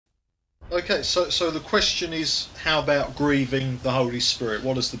Okay, so the question is, how about grieving the Holy Spirit?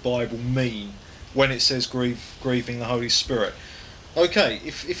 What does the Bible mean when it says grieving the Holy Spirit? Okay,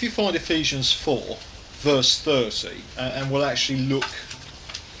 if you find Ephesians 4, verse 30, and we'll actually look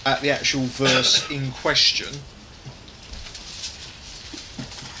at the actual verse in question.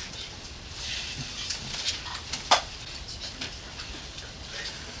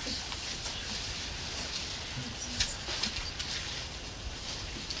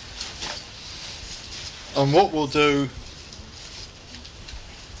 And what we'll do,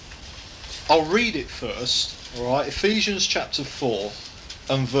 I'll read it first, alright, Ephesians chapter 4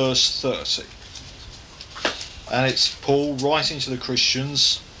 and verse 30. And it's Paul writing to the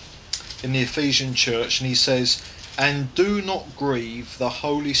Christians in the Ephesian church, and he says, "And do not grieve the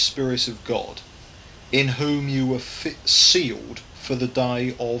Holy Spirit of God, in whom you were sealed for the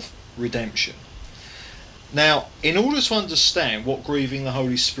day of redemption." Now, in order to understand what grieving the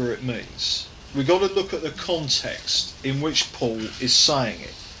Holy Spirit means, we've got to look at the context in which Paul is saying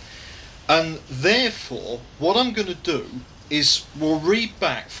it. And therefore, what I'm going to do is we'll read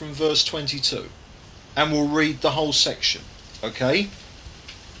back from verse 22 and we'll read the whole section, okay?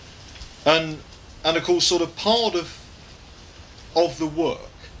 And of course, sort of part of the work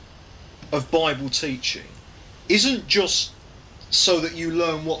of Bible teaching isn't just so that you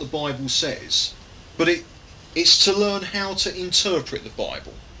learn what the Bible says, but it's to learn how to interpret the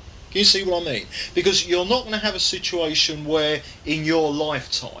Bible. Can you see what I mean? Because you're not going to have a situation where in your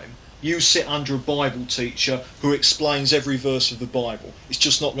lifetime you sit under a Bible teacher who explains every verse of the Bible. It's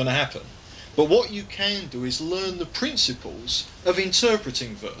just not going to happen. But what you can do is learn the principles of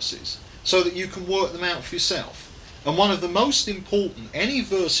interpreting verses so that you can work them out for yourself. And one of the most important, any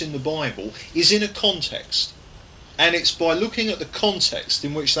verse in the Bible is in a context. And it's by looking at the context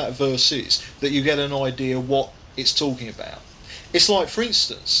in which that verse is that you get an idea what it's talking about. It's like, for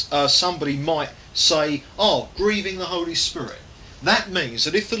instance, somebody might say, grieving the Holy Spirit. That means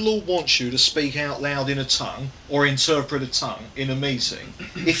that if the Lord wants you to speak out loud in a tongue or interpret a tongue in a meeting,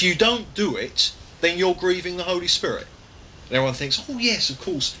 if you don't do it, then you're grieving the Holy Spirit. And everyone thinks, oh yes, of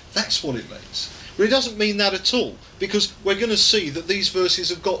course, that's what it means. But it doesn't mean that at all, because we're going to see that these verses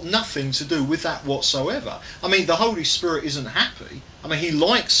have got nothing to do with that whatsoever. I mean, the Holy Spirit isn't happy. I mean, he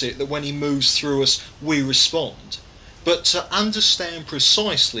likes it that when he moves through us, we respond. But to understand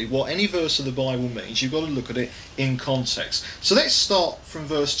precisely what any verse of the Bible means, you've got to look at it in context. So let's start from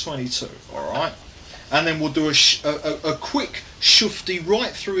verse 22, all right? And then we'll do a quick shufti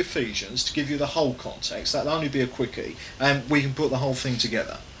right through Ephesians to give you the whole context. That'll only be a quickie, and we can put the whole thing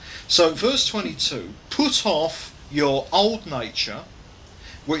together. So verse 22, "Put off your old nature,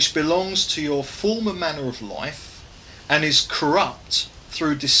 which belongs to your former manner of life, and is corrupt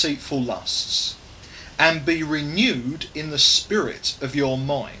through deceitful lusts. And be renewed in the spirit of your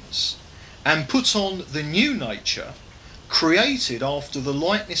minds, and put on the new nature, created after the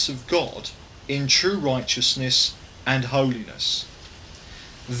likeness of God in true righteousness and holiness.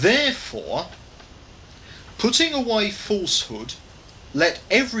 Therefore, putting away falsehood, let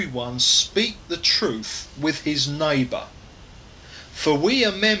everyone speak the truth with his neighbour, for we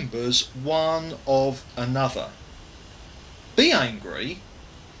are members one of another. Be angry,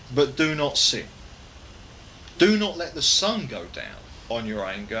 but do not sin. Do not let the sun go down on your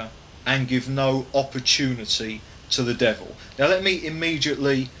anger, and give no opportunity to the devil." Now let me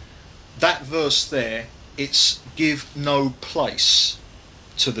immediately, that verse there, it's give no place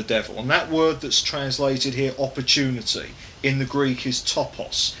to the devil. And that word that's translated here, opportunity, in the Greek is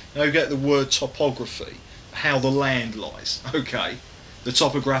topos. Now you get the word topography, how the land lies, okay? The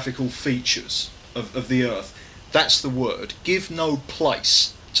topographical features of the earth. That's the word. Give no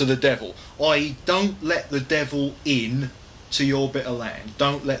place to the devil, i.e. don't let the devil in to your bit of land.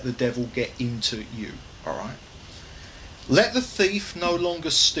 Don't let the devil get into you, alright? "Let the thief no longer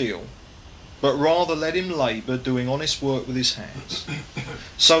steal, but rather let him labour, doing honest work with his hands,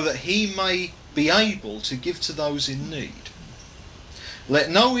 so that he may be able to give to those in need. Let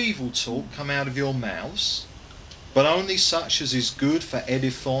no evil talk come out of your mouths, but only such as is good for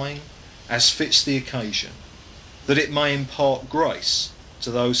edifying, as fits the occasion, that it may impart grace to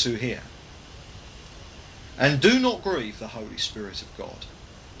those who hear. And do not grieve the Holy Spirit of God,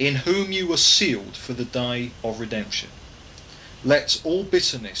 in whom you were sealed for the day of redemption. Let all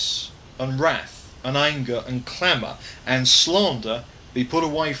bitterness and wrath and anger and clamour and slander be put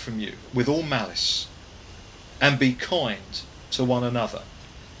away from you with all malice, and be kind to one another,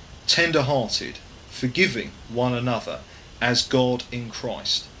 tender-hearted, forgiving one another, as God in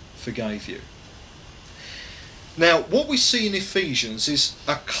Christ forgave you." Now, what we see in Ephesians is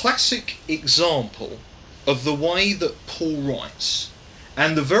a classic example of the way that Paul writes,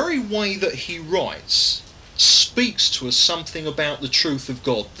 And the very way that he writes speaks to us something about the truth of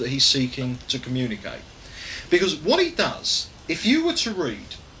God that he's seeking to communicate. Because what he does, if you were to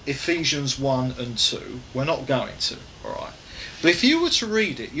read Ephesians 1 and 2, we're not going to, alright, but if you were to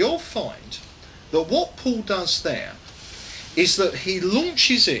read it, you'll find that what Paul does there is that he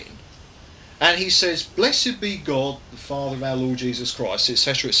launches in and he says, "Blessed be God, the Father of our Lord Jesus Christ,"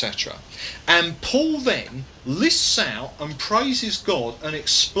 etc., etc. And Paul then lists out and praises God and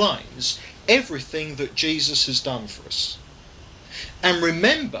explains everything that Jesus has done for us. And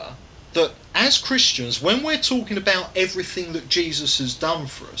remember that as Christians, when we're talking about everything that Jesus has done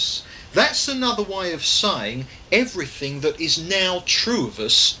for us, that's another way of saying everything that is now true of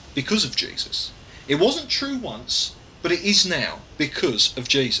us because of Jesus. It wasn't true once, but it is now because of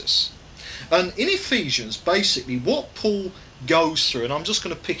Jesus. And in Ephesians, basically what Paul goes through, and I'm just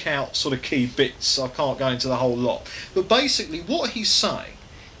going to pick out sort of key bits, so I can't go into the whole lot, but basically what he's saying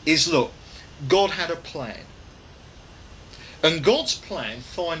is, look, God had a plan. And God's plan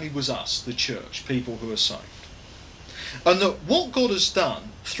finally was us, the church, people who are saved. And that what God has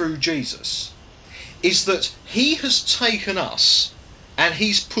done through Jesus is that he has taken us and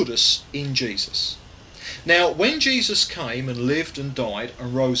he's put us in Jesus. Now, when Jesus came and lived and died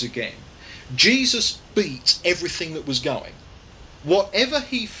and rose again, Jesus beat everything that was going. Whatever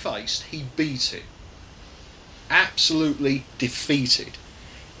he faced, he beat it. Absolutely defeated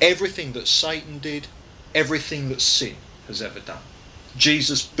everything that Satan did, everything that sin has ever done.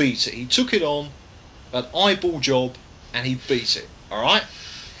 Jesus beat it. He took it on, an eyeball job, and he beat it. Alright?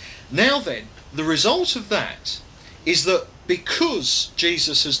 Now then, the result of that is that because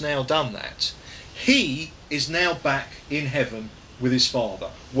Jesus has now done that, he is now back in heaven with his Father,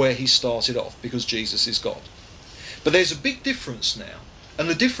 where he started off, because Jesus is God. But there's a big difference now, and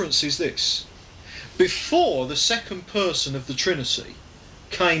the difference is this. Before the second person of the Trinity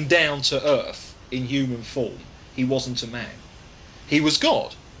came down to earth in human form, he wasn't a man. He was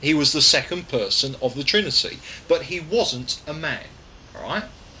God. He was the second person of the Trinity, but he wasn't a man. Alright?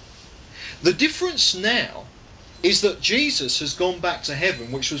 The difference now is that Jesus has gone back to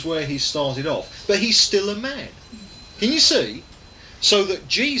heaven, which was where he started off, but he's still a man. Can you see? So that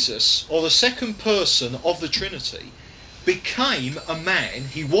Jesus, or the second person of the Trinity, became a man.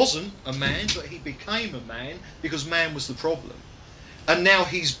 He wasn't a man, but he became a man because man was the problem. And now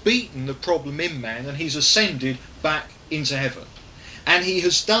he's beaten the problem in man and he's ascended back into heaven. And he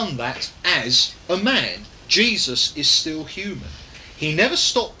has done that as a man. Jesus is still human. He never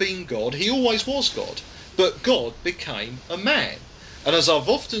stopped being God. He always was God. But God became a man. And as I've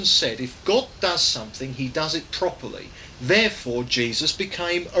often said, if God does something, he does it properly. Therefore, Jesus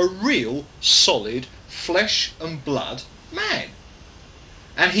became a real, solid, flesh and blood man.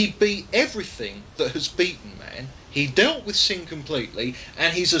 And he beat everything that has beaten man. He dealt with sin completely,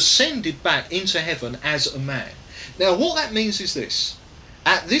 and he's ascended back into heaven as a man. Now, what that means is this.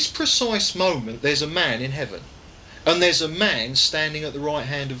 At this precise moment, there's a man in heaven. And there's a man standing at the right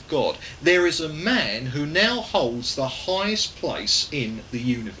hand of God. There is a man who now holds the highest place in the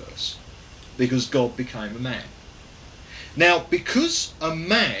universe. Because God became a man. Now, because a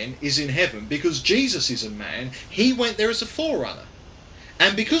man is in heaven, because Jesus is a man, he went there as a forerunner.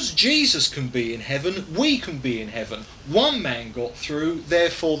 And because Jesus can be in heaven, we can be in heaven. One man got through,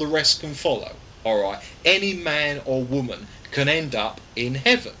 therefore the rest can follow. Alright, any man or woman can end up in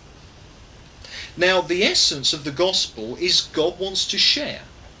heaven. Now, the essence of the gospel is God wants to share.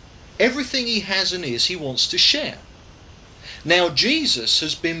 Everything he has and is, he wants to share. Now, Jesus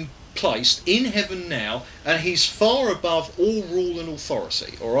has been placed in heaven now, and he's far above all rule and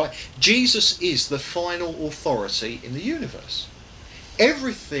authority. Alright, Jesus is the final authority in the universe.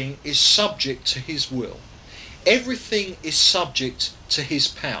 Everything is subject to his will. Everything is subject to his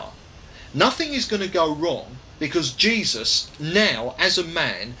power. Nothing is going to go wrong because Jesus now, as a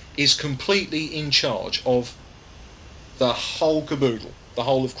man, is completely in charge of the whole caboodle, the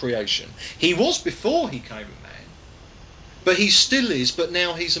whole of creation. He was before he became a man, but he still is, but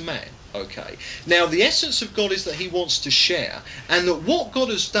now he's a man. Okay. Now, the essence of God is that he wants to share, and that what God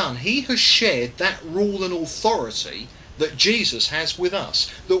has done, he has shared that rule and authority that Jesus has with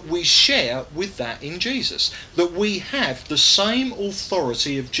us, that we share with that in Jesus, that we have the same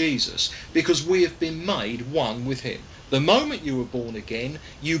authority of Jesus because we have been made one with him. The moment you were born again,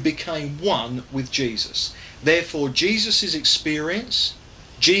 you became one with Jesus. Therefore, Jesus' experience,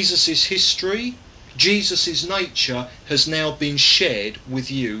 Jesus' history, Jesus' nature has now been shared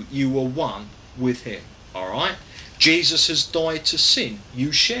with you. You are one with him. Alright? Jesus has died to sin.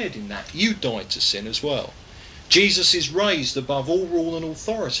 You shared in that. You died to sin as well. Jesus is raised above all rule and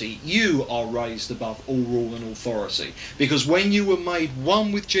authority. You are raised above all rule and authority. Because when you were made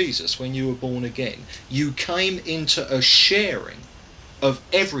one with Jesus, when you were born again, you came into a sharing of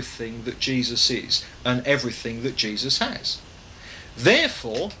everything that Jesus is and everything that Jesus has.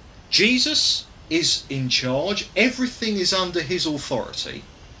 Therefore, Jesus is in charge. Everything is under his authority,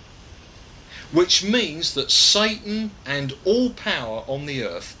 which means that Satan and all power on the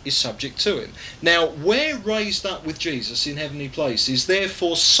earth is subject to him. Now, we're raised up with Jesus in heavenly places,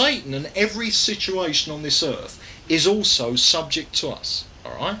 therefore Satan and every situation on this earth is also subject to us.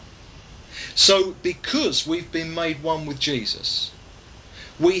 Alright? So, because we've been made one with Jesus,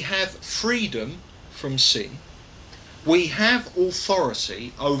 we have freedom from sin. We have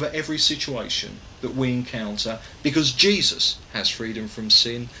authority over every situation that we encounter because Jesus has freedom from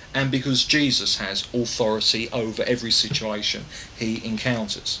sin and because Jesus has authority over every situation he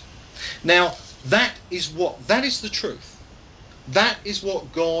encounters. Now, that is the truth. That is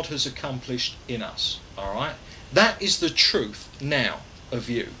what God has accomplished in us. Alright? That is the truth now of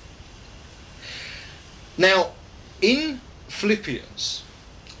you. Now, in Philippians,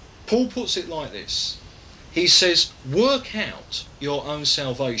 Paul puts it like this. He says, work out your own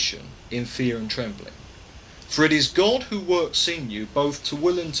salvation in fear and trembling. For it is God who works in you both to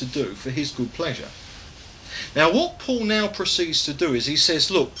will and to do for his good pleasure. Now what Paul now proceeds to do is he says,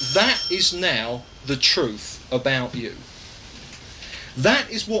 look, that is now the truth about you. That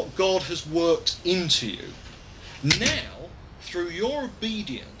is what God has worked into you. Now, through your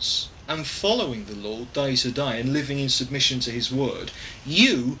obedience and following the Lord day to day and living in submission to his word,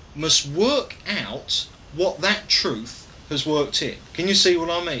 you must work out what that truth has worked in. Can you see what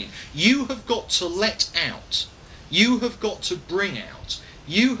I mean? You have got to let out. You have got to bring out.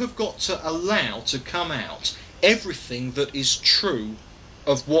 You have got to allow to come out everything that is true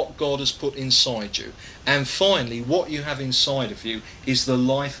of what God has put inside you. And finally, what you have inside of you is the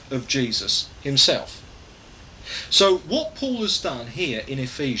life of Jesus himself. So what Paul has done here in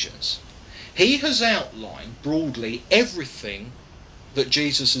Ephesians, he has outlined broadly everything that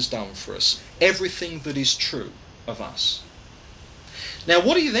Jesus has done for us, everything that is true of us. Now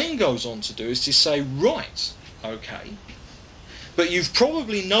what he then goes on to do is to say, right, okay, but you've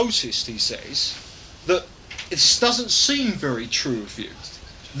probably noticed, he says, that it doesn't seem very true of you.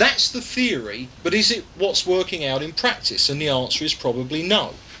 That's the theory, but is it what's working out in practice? And the answer is probably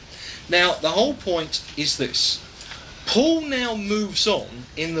no. Now the whole point is this. Paul now moves on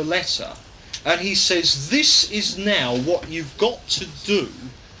in the letter and he says, this is now what you've got to do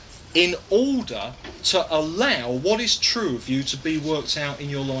in order to allow what is true of you to be worked out in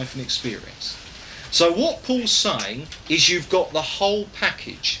your life and experience. So what Paul's saying is you've got the whole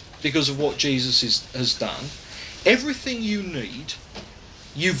package because of what Jesus has done. Everything you need,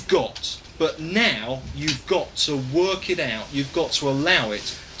 you've got. But now you've got to work it out. You've got to allow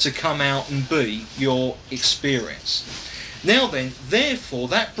it to come out and be your experience. Now then, therefore,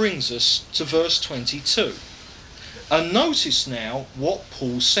 that brings us to verse 22. And notice now what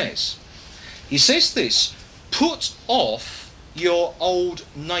Paul says. He says this, put off your old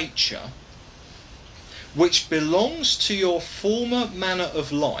nature, which belongs to your former manner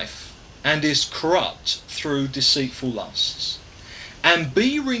of life and is corrupt through deceitful lusts, and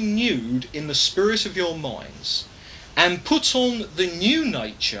be renewed in the spirit of your minds, and put on the new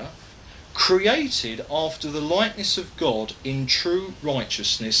nature, created after the likeness of God in true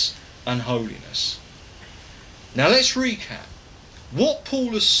righteousness and holiness. Now let's recap. What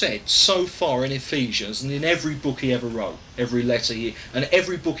Paul has said so far in Ephesians and in every book he ever wrote, every letter and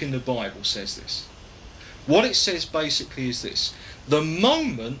every book in the Bible says this. What it says basically is this. The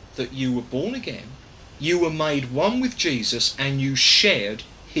moment that you were born again, you were made one with Jesus and you shared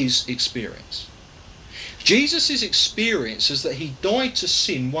his experience. Jesus' experience is that he died to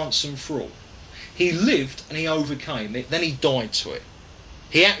sin once and for all. He lived and he overcame it, then he died to it.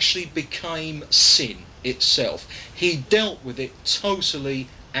 He actually became sin itself. He dealt with it totally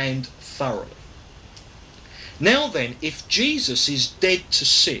and thoroughly. Now then, if Jesus is dead to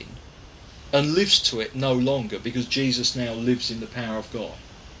sin and lives to it no longer because Jesus now lives in the power of God,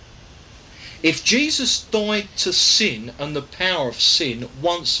 if Jesus died to sin and the power of sin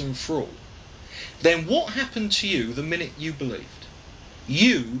once and for all, then what happened to you the minute you believed?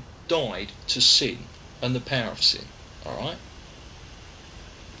 You died to sin and the power of sin. Alright?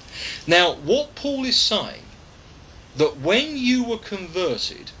 Now, what Paul is saying, that when you were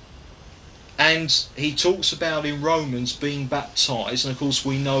converted, and he talks about in Romans being baptised, and of course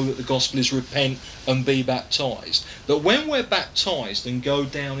we know that the gospel is repent and be baptised, that when we're baptised and go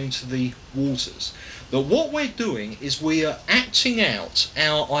down into the waters, that what we're doing is we are acting out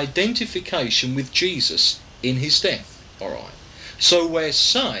our identification with Jesus in his death. Alright. So we're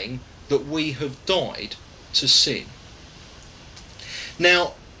saying that we have died to sin.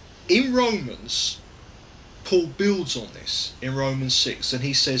 Now, in Romans, Paul builds on this in Romans 6, and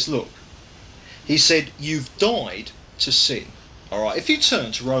he says, look, he said, you've died to sin. Alright, if you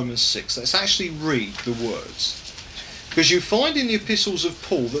turn to Romans 6, let's actually read the words. Because you find in the epistles of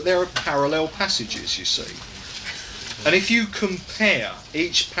Paul that there are parallel passages, you see. And if you compare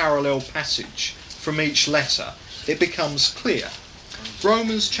each parallel passage from each letter, it becomes clear.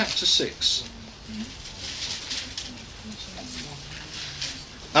 Romans chapter 6.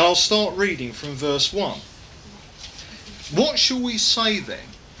 And I'll start reading from verse 1. What shall we say then?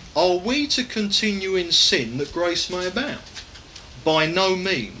 Are we to continue in sin that grace may abound? By no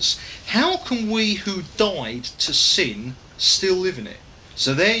means. How can we who died to sin still live in it?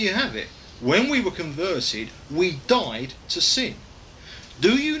 So there you have it. When we were converted, we died to sin.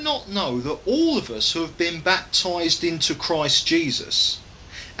 Do you not know that all of us who have been baptised into Christ Jesus,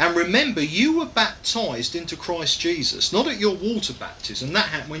 and remember, you were baptised into Christ Jesus, not at your water baptism, that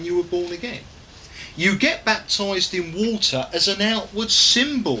happened when you were born again. You get baptised in water as an outward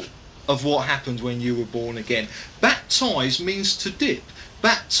symbol of what happened when you were born again. Baptise means to dip.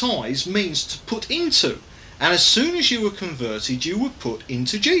 Baptise means to put into. And as soon as you were converted, you were put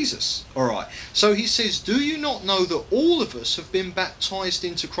into Jesus. Alright, so he says, do you not know that all of us have been baptised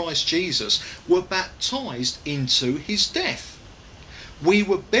into Christ Jesus, were baptised into his death? We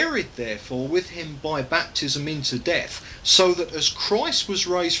were buried therefore with him by baptism into death, so that as Christ was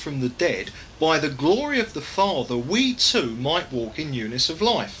raised from the dead, by the glory of the Father, we too might walk in newness of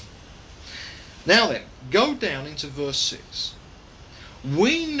life. Now then, go down into verse 6.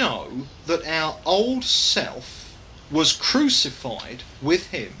 We know that our old self was crucified with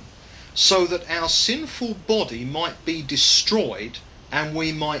him, so that our sinful body might be destroyed and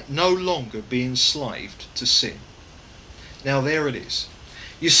we might no longer be enslaved to sin. Now there it is.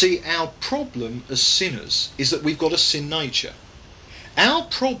 You see, our problem as sinners is that we've got a sin nature. Our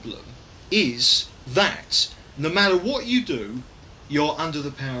problem is that no matter what you do, you're under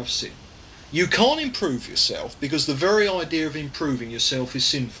the power of sin. You can't improve yourself because the very idea of improving yourself is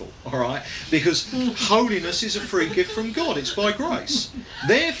sinful, alright? Because holiness is a free gift from God, it's by grace.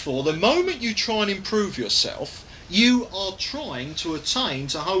 Therefore, the moment you try and improve yourself, you are trying to attain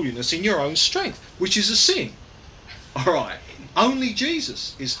to holiness in your own strength, which is a sin. Alright, only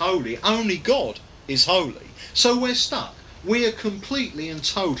Jesus is holy, only God is holy. So we're stuck. We are completely and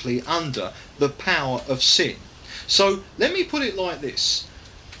totally under the power of sin. So let me put it like this.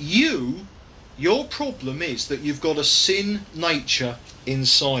 Your problem is that you've got a sin nature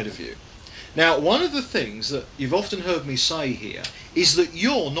inside of you. Now, one of the things that you've often heard me say here is that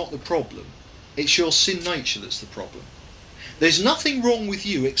you're not the problem. It's your sin nature that's the problem. There's nothing wrong with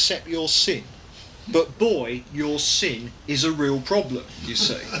you except your sin. But boy, your sin is a real problem, you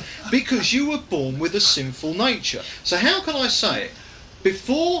see. Because you were born with a sinful nature. So how can I say it?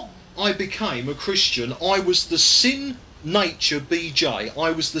 Before I became a Christian, I was the sin nature BJ.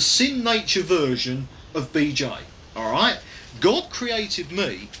 I was the sin nature version of BJ. Alright? God created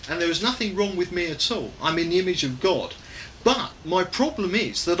me, and there was nothing wrong with me at all. I'm in the image of God. But my problem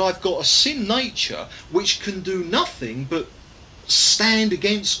is that I've got a sin nature which can do nothing but stand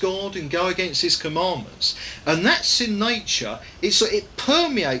against God and go against his commandments. And that sin nature, it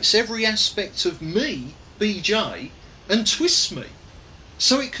permeates every aspect of me, BJ, and twists me.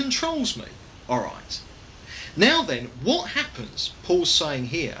 So it controls me. Alright. Now then, what happens, Paul's saying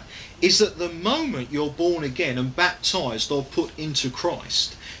here, is that the moment you're born again and baptised or put into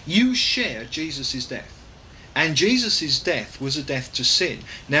Christ, you share Jesus' death. And Jesus' death was a death to sin.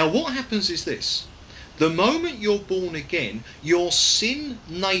 Now what happens is this. The moment you're born again, your sin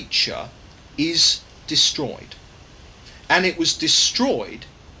nature is destroyed. And it was destroyed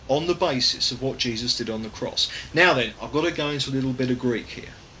on the basis of what Jesus did on the cross. Now then, I've got to go into a little bit of Greek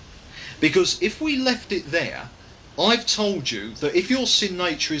here. Because if we left it there, I've told you that if your sin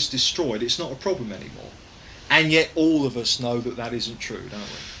nature is destroyed, it's not a problem anymore. And yet all of us know that that isn't true, don't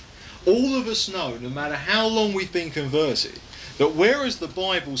we? All of us know, no matter how long we've been converted, that whereas the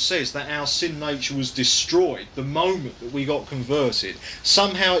Bible says that our sin nature was destroyed the moment that we got converted,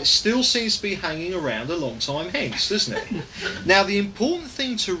 somehow it still seems to be hanging around a long time hence, doesn't it? Now the important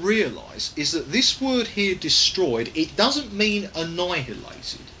thing to realise is that this word here, destroyed, it doesn't mean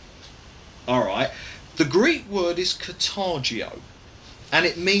annihilated. Alright, the Greek word is katargio, and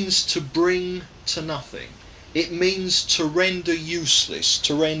it means to bring to nothing. It means to render useless,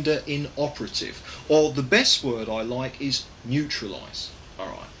 to render inoperative. Or the best word I like is neutralise.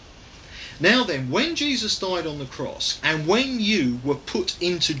 Alright. Now then, when Jesus died on the cross, and when you were put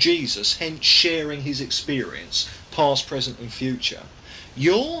into Jesus, hence sharing his experience, past, present and future,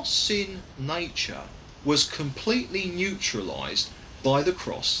 your sin nature was completely neutralised by the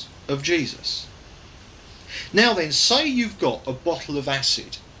cross of Jesus. Now then, say you've got a bottle of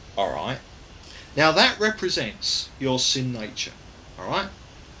acid, alright? Now that represents your sin nature, alright?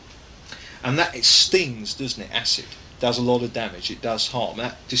 And that, it stings, doesn't it, acid? Does a lot of damage, it does harm.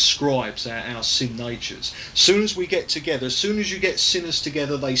 That describes our sin natures. As soon as we get together, as soon as you get sinners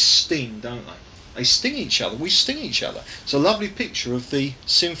together, they sting, don't they? They sting each other, we sting each other. It's a lovely picture of the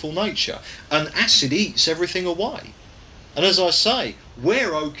sinful nature. And acid eats everything away. And as I say,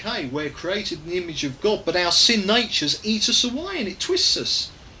 we're okay, we're created in the image of God, but our sin natures eat us away and it twists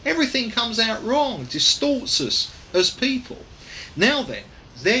us. Everything comes out wrong, distorts us as people. Now then,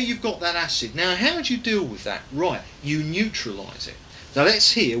 there you've got that acid. Now how do you deal with that? Right, you neutralise it. Now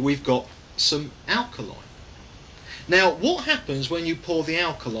let's hear we've got some alkaline. Now what happens when you pour the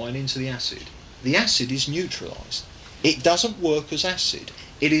alkaline into the acid? The acid is neutralised. It doesn't work as acid.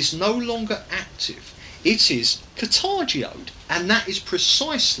 It is no longer active. It is katargioed. And that is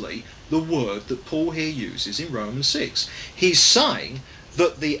precisely the word that Paul here uses in Romans 6. He's saying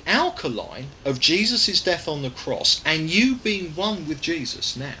that the alkaline of Jesus' death on the cross and you being one with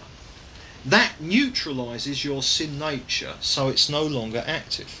Jesus now, that neutralises your sin nature so it's no longer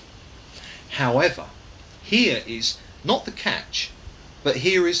active. However, here is not the catch, but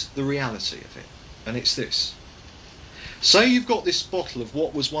here is the reality of it, and it's this. Say you've got this bottle of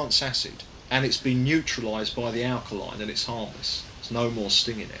what was once acid and it's been neutralised by the alkaline and it's harmless. There's no more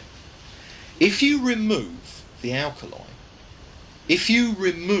sting in it. If you remove the alkaline, if you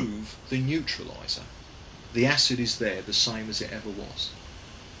remove the neutraliser, the acid is there the same as it ever was.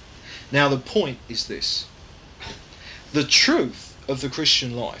 Now the point is this. The truth of the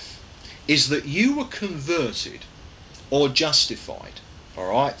Christian life is that you were converted or justified,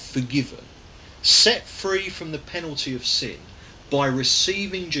 alright, forgiven, set free from the penalty of sin by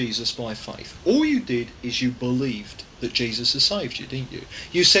receiving Jesus by faith. All you did is you believed that Jesus has saved you, didn't you?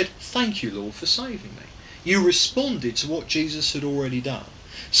 You said, thank you, Lord, for saving me. You responded to what Jesus had already done.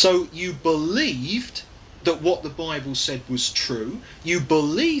 So you believed that what the Bible said was true. You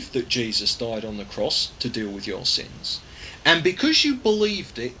believed that Jesus died on the cross to deal with your sins. And because you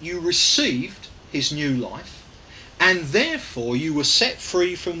believed it, you received his new life. And therefore you were set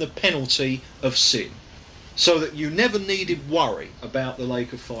free from the penalty of sin. So that you never needed worry about the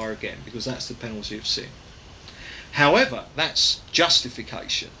lake of fire again, because that's the penalty of sin. However, that's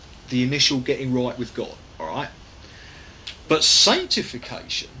justification, the initial getting right with God. Alright? But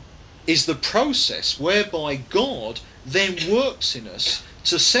sanctification is the process whereby God then works in us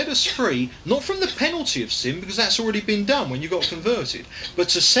to set us free, not from the penalty of sin, because that's already been done when you got converted, but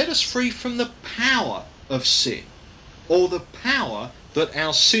to set us free from the power of sin, or the power that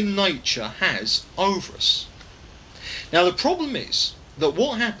our sin nature has over us. Now the problem is that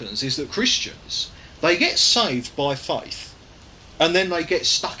what happens is that Christians, they get saved by faith, and then they get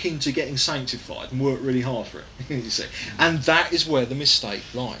stuck into getting sanctified and work really hard for it. You see? And that is where the mistake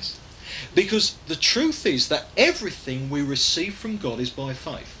lies. Because the truth is that everything we receive from God is by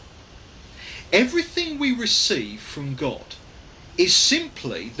faith. Everything we receive from God is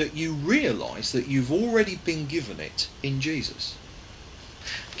simply that you realise that you've already been given it in Jesus.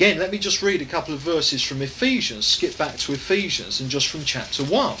 Again, let me just read a couple of verses from Ephesians, skip back to Ephesians, and just from chapter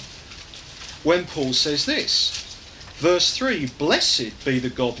 1, when Paul says this. Verse 3, blessed be the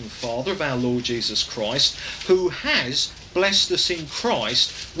God and Father of our Lord Jesus Christ, who has blessed us in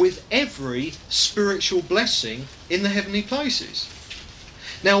Christ with every spiritual blessing in the heavenly places.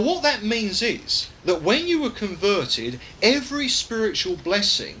 Now what that means is that when you were converted, every spiritual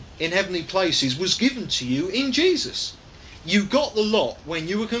blessing in heavenly places was given to you in Jesus. You got the lot when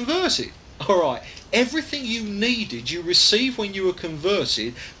you were converted. Alright, everything you needed you received when you were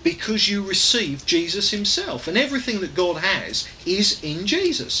converted because you received Jesus himself. And everything that God has is in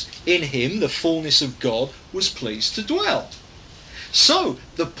Jesus. In him the fullness of God was pleased to dwell. So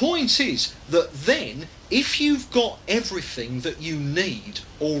the point is that then, if you've got everything that you need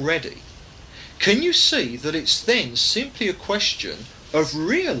already, can you see that it's then simply a question of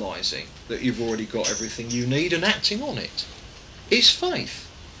realising that you've already got everything you need and acting on it? It's faith.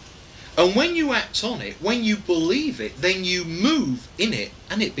 And when you act on it, when you believe it, then you move in it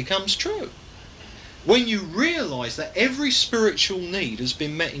and it becomes true. When you realise that every spiritual need has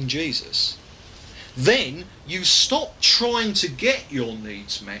been met in Jesus, then you stop trying to get your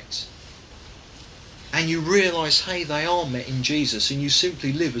needs met and you realise, hey, they are met in Jesus, and you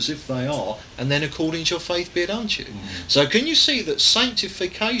simply live as if they are, and then according to your faith be it unto you. So can you see that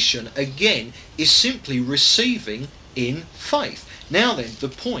sanctification, again, is simply receiving in faith? Now then, the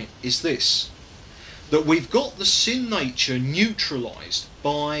point is this, that we've got the sin nature neutralised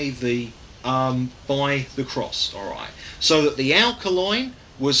by the cross, all right? So that the alkaline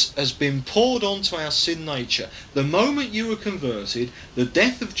has been poured onto our sin nature. The moment you were converted, the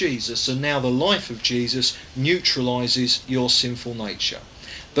death of Jesus and now the life of Jesus neutralises your sinful nature.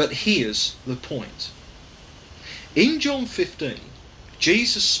 But here's the point. In John 15,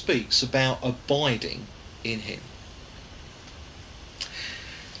 Jesus speaks about abiding in him.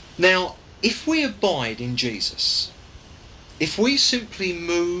 Now, if we abide in Jesus, if we simply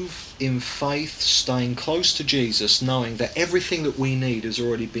move in faith, staying close to Jesus, knowing that everything that we need has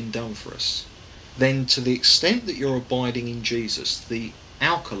already been done for us, then to the extent that you're abiding in Jesus, the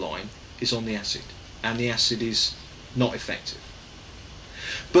alkaline is on the acid, and the acid is not effective.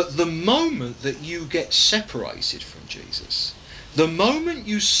 But the moment that you get separated from Jesus, the moment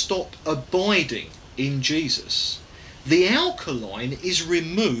you stop abiding in Jesus, the alkaline is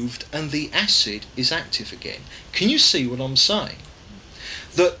removed and the acid is active again. Can you see what I'm saying?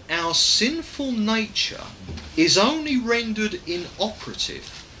 That our sinful nature is only rendered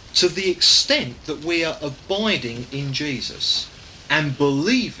inoperative to the extent that we are abiding in Jesus and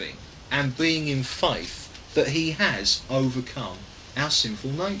believing and being in faith that he has overcome our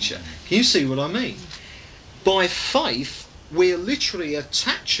sinful nature. Can you see what I mean? By faith, we're literally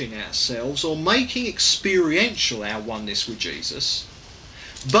attaching ourselves or making experiential our oneness with Jesus.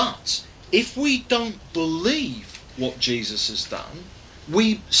 But if we don't believe what Jesus has done,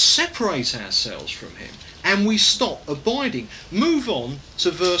 we separate ourselves from him and we stop abiding. Move on to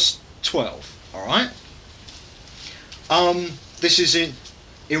verse 12, all right? This is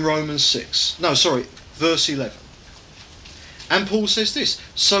in Romans 6. No, sorry, verse 11. And Paul says this,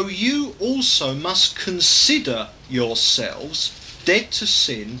 so you also must consider yourselves dead to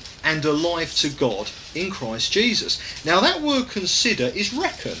sin and alive to God in Christ Jesus. Now that word consider is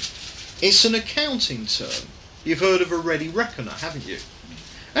reckon. It's an accounting term. You've heard of a ready reckoner, haven't you?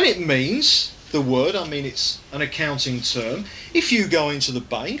 And it means, the word, I mean it's an accounting term, if you go into the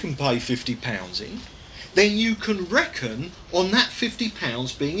bank and pay £50 in, then you can reckon on that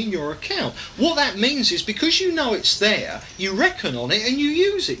 £50 being in your account. What that means is because you know it's there, you reckon on it and you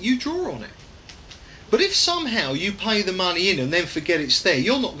use it, you draw on it. But if somehow you pay the money in and then forget it's there,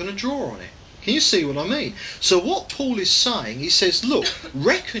 you're not going to draw on it. Can you see what I mean? So what Paul is saying, he says, look,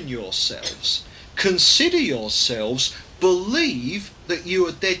 reckon yourselves, consider yourselves, believe that you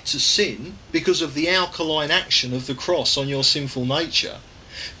are dead to sin because of the alkaline action of the cross on your sinful nature.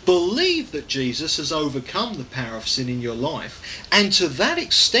 Believe that Jesus has overcome the power of sin in your life, and to that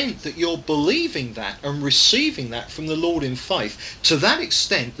extent that you're believing that and receiving that from the Lord in faith, to that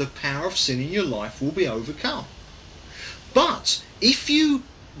extent the power of sin in your life will be overcome. But if you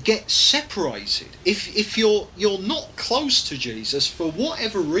get separated, if you're not close to Jesus for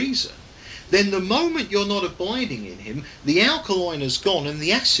whatever reason, then the moment you're not abiding in him, the alkaline has gone and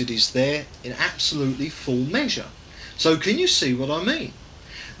the acid is there in absolutely full measure. So can you see what I mean?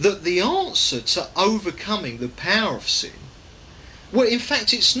 That the answer to overcoming the power of sin, well, in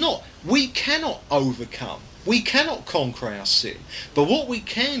fact it's not. We cannot overcome, we cannot conquer our sin. But what we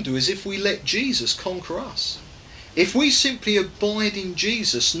can do is if we let Jesus conquer us. If we simply abide in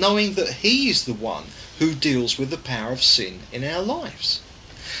Jesus, knowing that he is the one who deals with the power of sin in our lives.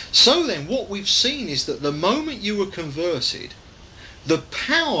 So then what we've seen is that the moment you were converted, the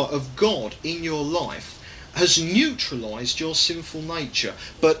power of God in your life has neutralised your sinful nature,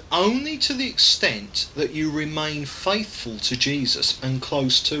 but only to the extent that you remain faithful to Jesus and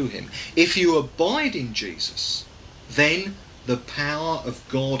close to him. If you abide in Jesus, then the power of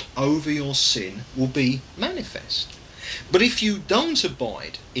God over your sin will be manifest. But if you don't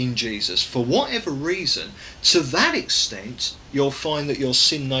abide in Jesus for whatever reason, to that extent you'll find that your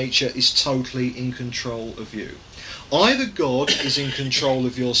sin nature is totally in control of you. Either God is in control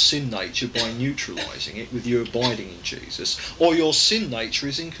of your sin nature by neutralising it with you abiding in Jesus, or your sin nature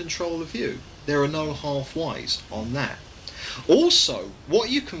is in control of you. There are no halfways on that. Also, what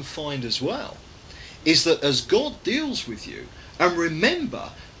you can find as well is that as God deals with you, and remember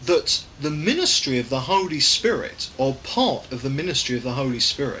that the ministry of the Holy Spirit, or part of the ministry of the Holy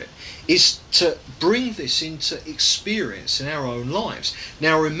Spirit, is to bring this into experience in our own lives.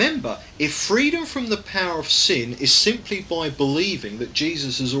 Now remember, if freedom from the power of sin is simply by believing that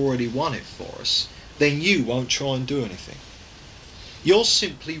Jesus has already won it for us, then you won't try and do anything. You'll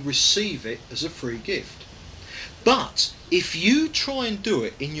simply receive it as a free gift. But if you try and do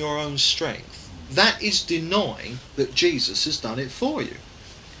it in your own strength, that is denying that Jesus has done it for you.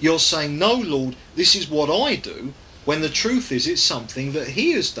 You're saying, no, Lord, this is what I do, when the truth is it's something that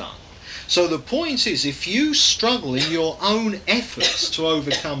he has done. So the point is, if you struggle in your own efforts to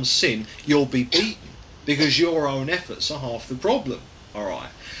overcome sin, you'll be beaten, because your own efforts are half the problem. All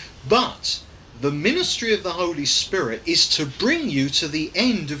right. But the ministry of the Holy Spirit is to bring you to the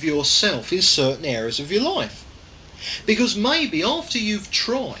end of yourself in certain areas of your life. Because maybe after you've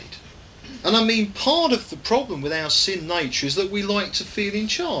tried, and I mean, part of the problem with our sin nature is that we like to feel in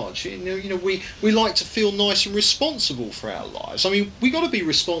charge. We like to feel nice and responsible for our lives. I mean, we got to be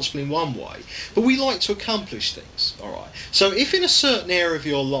responsible in one way, but we like to accomplish things. All right. So if in a certain area of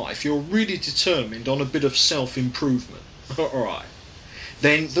your life you're really determined on a bit of self-improvement, all right,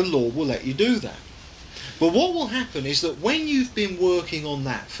 then the Lord will let you do that. But what will happen is that when you've been working on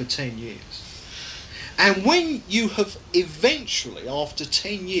that for 10 years, and when you have eventually, after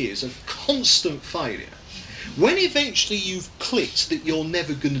 10 years of constant failure, when eventually you've clicked that you're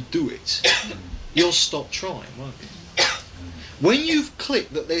never going to do it, you'll stop trying, won't you? When you've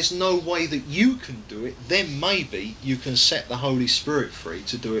clicked that there's no way that you can do it, then maybe you can set the Holy Spirit free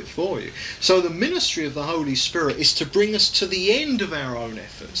to do it for you. So the ministry of the Holy Spirit is to bring us to the end of our own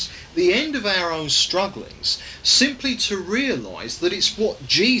efforts, the end of our own strugglings, simply to realise that it's what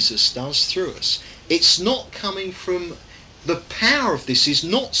Jesus does through us. It's not coming from, the power of this is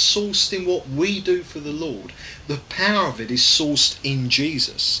not sourced in what we do for the Lord. The power of it is sourced in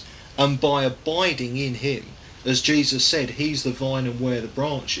Jesus, and by abiding in him. As Jesus said, he's the vine and we're the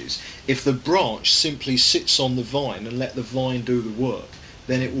branches. If the branch simply sits on the vine and let the vine do the work,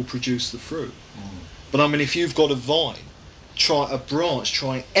 then it will produce the fruit. But I mean, if you've got a vine, a branch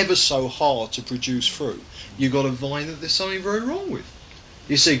trying ever so hard to produce fruit, you've got a vine that there's something very wrong with.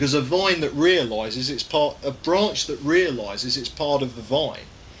 You see, because a vine that realises it's part, a branch that realises it's part of the vine,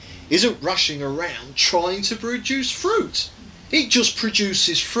 isn't rushing around trying to produce fruit. It just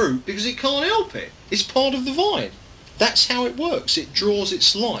produces fruit because it can't help it. It's part of the vine. That's how it works. It draws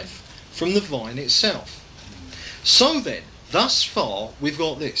its life from the vine itself. So then, thus far, we've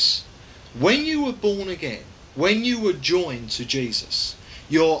got this. When you were born again, when you were joined to Jesus,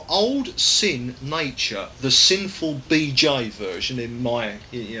 your old sin nature, the sinful BJ version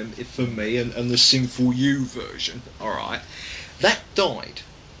for me, and the sinful you version, all right, that died,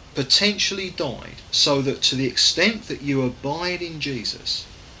 potentially died, so that to the extent that you abide in Jesus,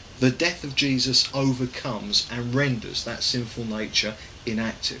 the death of Jesus overcomes and renders that sinful nature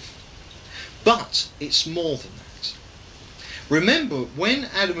inactive. But it's more than that. Remember, when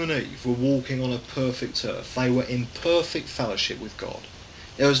Adam and Eve were walking on a perfect earth, they were in perfect fellowship with God.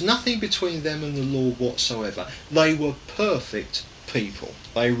 There was nothing between them and the Lord whatsoever. They were perfect people.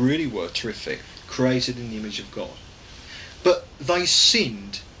 They really were terrific, created in the image of God. But they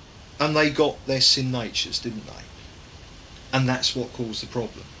sinned, and they got their sin natures, didn't they? And that's what caused the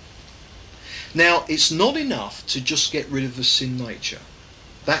problem. Now, it's not enough to just get rid of the sin nature.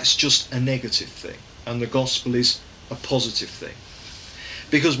 That's just a negative thing, and the gospel is a positive thing.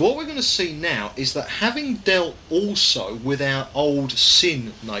 Because what we're going to see now is that having dealt also with our old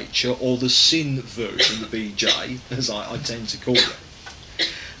sin nature, or the sin version, BJ, as I tend to call it,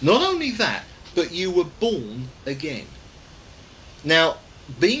 not only that, but you were born again. Now,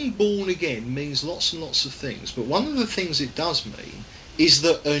 being born again means lots and lots of things, but one of the things it does mean is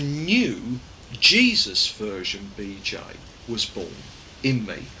that a new Jesus version BJ was born in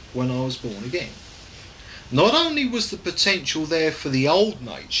me when I was born again. Not only was the potential there for the old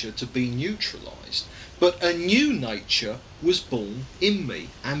nature to be neutralised, but a new nature was born in me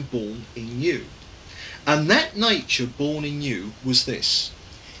and born in you. And that nature born in you was this.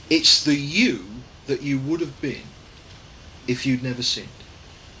 It's the you that you would have been if you'd never sinned.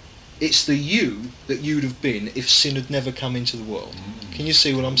 It's the you that you'd have been if sin had never come into the world. Can you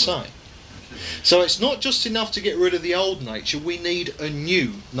see what I'm saying? So it's not just enough to get rid of the old nature, we need a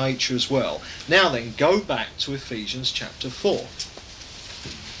new nature as well. Now then, go back to Ephesians chapter 4.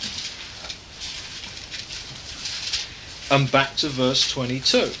 And back to verse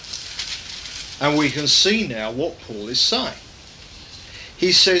 22. And we can see now what Paul is saying.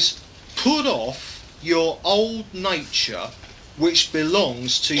 He says, put off your old nature, which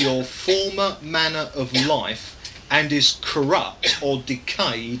belongs to your former manner of life, and is corrupt or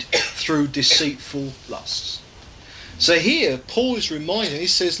decayed through deceitful lusts. So here Paul is reminding, he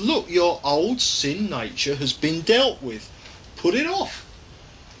says, look, your old sin nature has been dealt with. Put it off.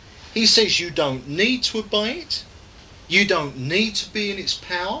 He says you don't need to obey it. You don't need to be in its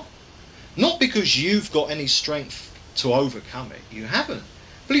power. Not because you've got any strength to overcome it. You haven't.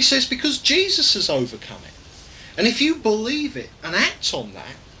 But he says because Jesus has overcome it. And if you believe it and act on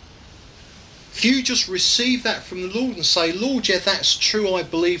that, if you just receive that from the Lord and say, Lord, yeah, that's true, I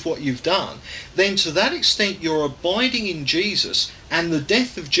believe what you've done, then to that extent you're abiding in Jesus, and the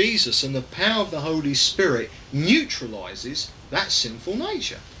death of Jesus and the power of the Holy Spirit neutralises that sinful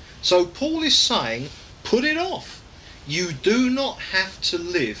nature. So Paul is saying, put it off. You do not have to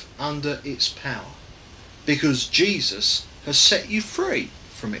live under its power, because Jesus has set you free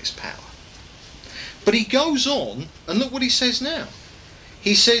from its power. But he goes on, and look what he says now.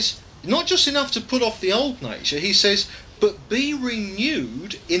 He says, not just enough to put off the old nature, he says, but be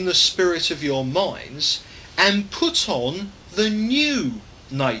renewed in the spirit of your minds, and put on the new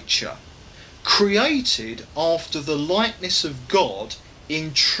nature, created after the likeness of God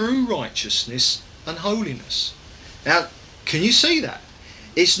in true righteousness and holiness. Now, can you see that?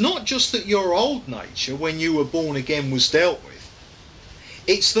 It's not just that your old nature, when you were born again, was dealt with.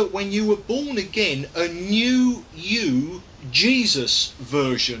 It's that when you were born again, a new you, Jesus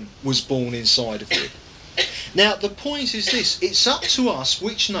version, was born inside of you. Now, the point is this. It's up to us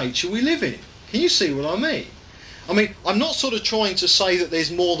which nature we live in. Can you see what I mean? I mean, I'm not sort of trying to say that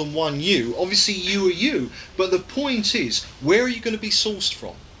there's more than one you. Obviously, you are you. But the point is, where are you going to be sourced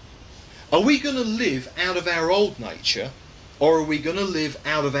from? Are we going to live out of our old nature, or are we going to live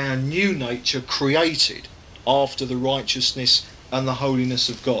out of our new nature created after the righteousness and the holiness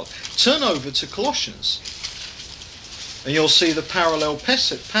of God? Turn over to Colossians, and you'll see the parallel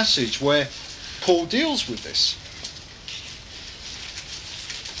passage where Paul deals with this.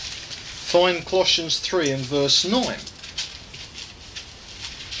 Find Colossians 3 and verse 9.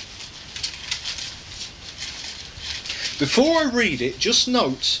 Before I read it, just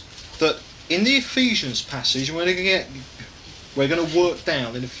note that in the Ephesians passage, we're going to work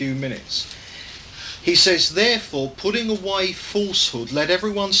down in a few minutes. He says, therefore, putting away falsehood, let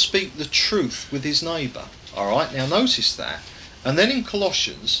everyone speak the truth with his neighbour. Alright, now notice that. And then in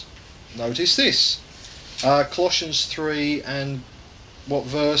Colossians, notice this. Colossians 3 and what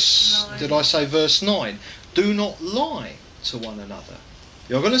verse 9. did I say? Verse 9. Do not lie to one another.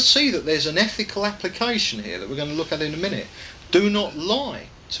 You're going to see that there's an ethical application here that we're going to look at in a minute. Do not lie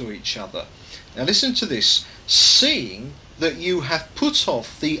to each other. Now listen to this. Seeing that you have put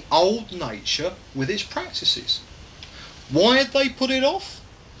off the old nature with its practices. Why had they put it off?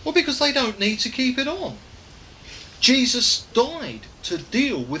 Well, because they don't need to keep it on. Jesus died to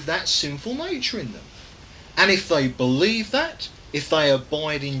deal with that sinful nature in them. And if they believe that, if they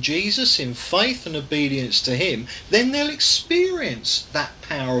abide in Jesus in faith and obedience to him, then they'll experience that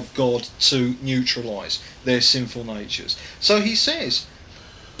power of God to neutralise their sinful natures. So he says,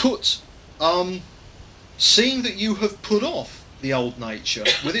 seeing that you have put off the old nature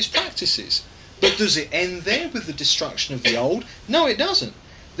with its practices. But does it end there with the destruction of the old? No, it doesn't.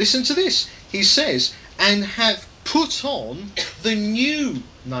 Listen to this. He says, and have put on the new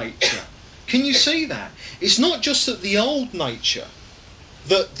nature. Can you see that? It's not just that the old nature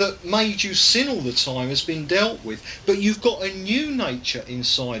that made you sin all the time has been dealt with, but you've got a new nature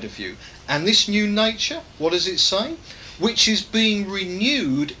inside of you. And this new nature, what does it say? Which is being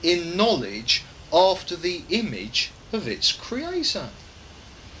renewed in knowledge after the image of its creator.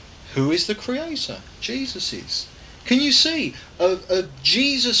 Who is the creator? Jesus is. Can you see? A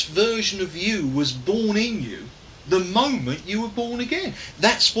Jesus version of you was born in you the moment you were born again.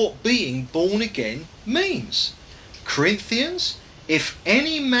 That's what being born again means. Corinthians, if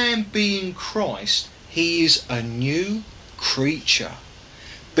any man be in Christ, he is a new creature.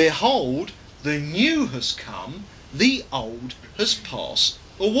 Behold, the new has come, the old has passed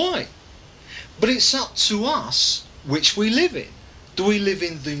away. But it's up to us which we live in. Do we live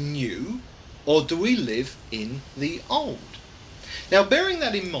in the new, or do we live in the old? Now, bearing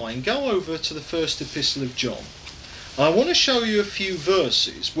that in mind, go over to the first epistle of John. I want to show you a few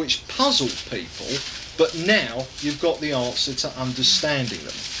verses which puzzled people, but now you've got the answer to understanding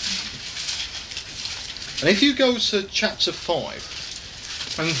them. And if you go to chapter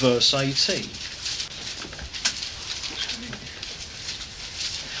 5 and verse 18.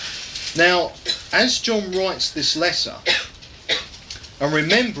 Now, as John writes this letter, and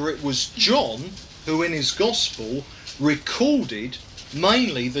remember it was John who in his gospel recorded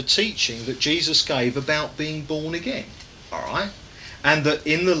mainly the teaching that Jesus gave about being born again. Alright? And that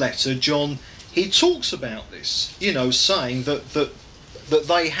in the letter, John, he talks about this, saying that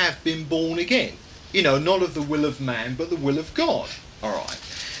they have been born again. Not of the will of man, but the will of God. Alright.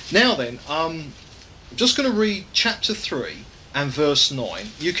 Now then, I'm just going to read chapter 3 and verse 9.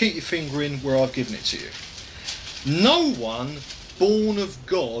 You keep your finger in where I've given it to you. No one born of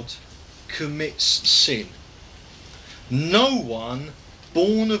God commits sin. No one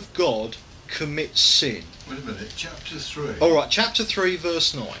born of God commits sin. Wait a minute, chapter 3. Alright, chapter 3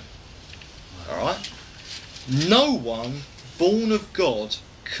 verse 9. Alright? No one born of God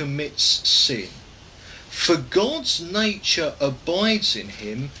commits sin. For God's nature abides in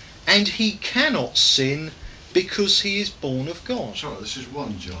him, and he cannot sin because he is born of God. Sorry, this is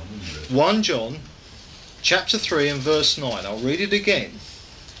 1 John, isn't it? 1 John, chapter 3 and verse 9. I'll read it again.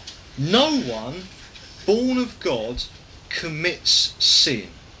 No one born of God commits sin.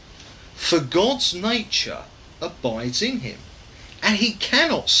 For God's nature abides in him, and he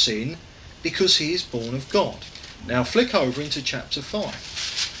cannot sin because he is born of God. Now flick over into chapter 5,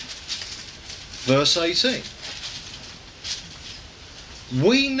 verse 18.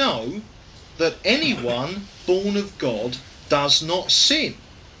 We know that anyone born of God does not sin,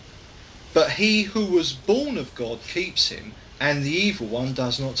 but he who was born of God keeps him, and the evil one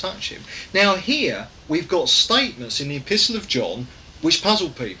does not touch him. Now here we've got statements in the Epistle of John which puzzle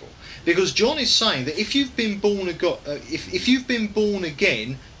people, because John is saying that if you've been born of God, if you've been born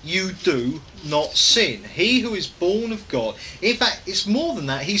again, you do not sin. He who is born of God. In fact, it's more than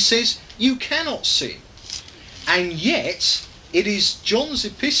that. He says you cannot sin, and yet it is John's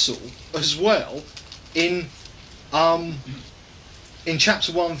epistle as well in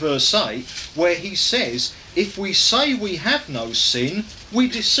chapter 1 verse 8, where he says, if we say we have no sin, we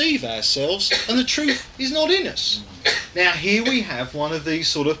deceive ourselves and the truth is not in us. Now here we have one of these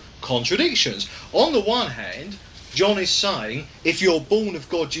sort of contradictions. On the one hand, John is saying, if you're born of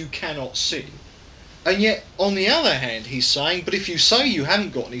God, you cannot sin. And yet, on the other hand, he's saying, but if you say you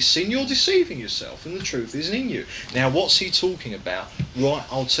haven't got any sin, you're deceiving yourself and the truth isn't in you. Now, what's he talking about? Right,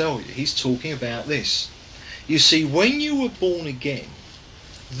 I'll tell you. He's talking about this. You see, when you were born again,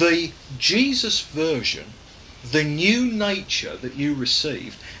 the Jesus version, the new nature that you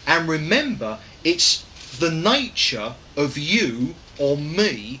received, and remember, it's the nature of you or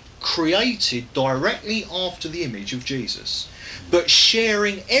me created directly after the image of Jesus, but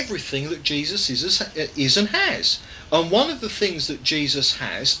sharing everything that Jesus is and has. And one of the things that Jesus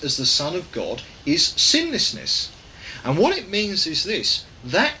has as the Son of God is sinlessness. And what it means is this: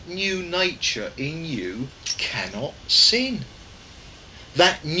 that new nature in you cannot sin.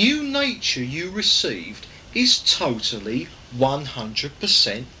 That new nature you received is totally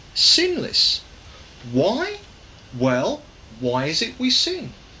 100% sinless. Why? Well, why is it we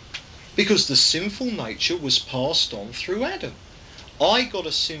sin? Because the sinful nature was passed on through Adam. I got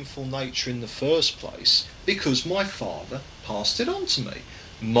a sinful nature in the first place because my father passed it on to me.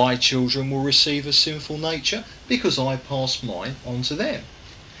 My children will receive a sinful nature because I passed mine on to them.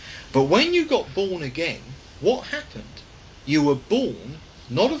 But when you got born again, what happened? You were born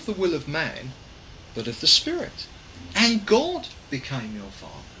not of the will of man, but of the Spirit. And God became your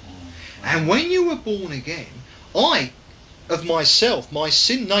Father. And when you were born again, I, of myself, my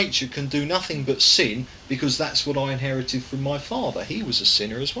sin nature can do nothing but sin, because that's what I inherited from my father. He was a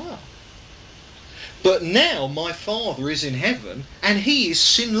sinner as well. But now my Father is in heaven, and he is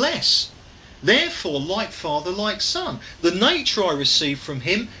sinless. Therefore, like Father, like Son. The nature I receive from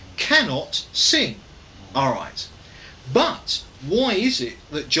him cannot sin. Alright. But why is it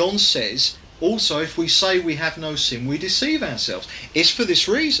that John says, also, if we say we have no sin, we deceive ourselves? It's for this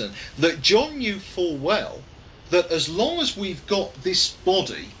reason, that John knew full well that as long as we've got this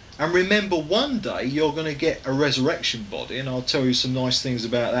body, and remember one day you're going to get a resurrection body, and I'll tell you some nice things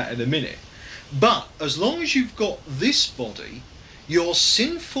about that in a minute, but as long as you've got this body, your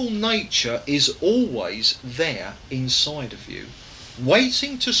sinful nature is always there inside of you,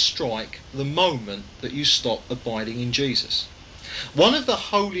 waiting to strike the moment that you stop abiding in Jesus. One of the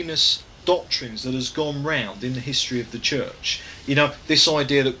holiness doctrines that has gone round in the history of the church, you know, this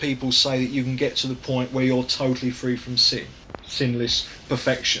idea that people say that you can get to the point where you're totally free from sin, sinless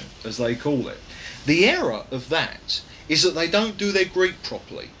perfection as they call it. The error of that is that they don't do their Greek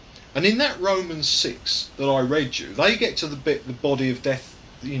properly. And in that Romans 6 that I read you, they get to the bit, the body of death,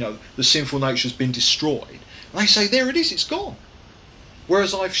 you know, the sinful nature has been destroyed, and they say there it is, it's gone.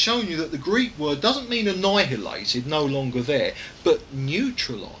 Whereas I've shown you that the Greek word doesn't mean annihilated, no longer there, but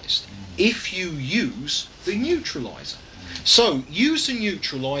neutralised, if you use the neutraliser. So, use the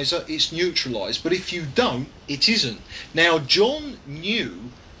neutraliser, it's neutralised, but if you don't, it isn't. Now, John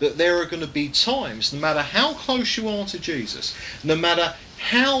knew that there are going to be times, no matter how close you are to Jesus, no matter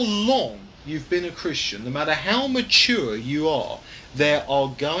how long you've been a Christian, no matter how mature you are, there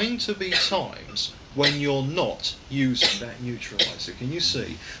are going to be times when you're not using that neutraliser, can you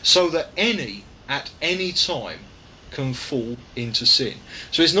see? So that at any time, can fall into sin.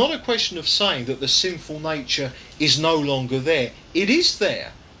 So it's not a question of saying that the sinful nature is no longer there. It is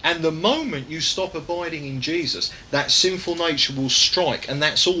there, And the moment you stop abiding in Jesus, that sinful nature will strike, and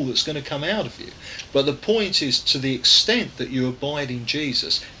that's all that's going to come out of you. But the point is, to the extent that you abide in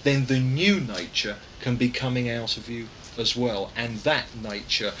Jesus, then the new nature can be coming out of you as well. And that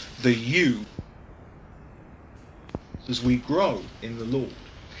nature, the you, as we grow in the Lord,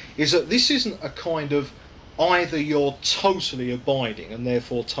 is that this isn't a kind of either you're totally abiding and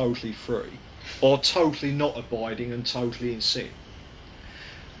therefore totally free, or totally not abiding and totally in sin.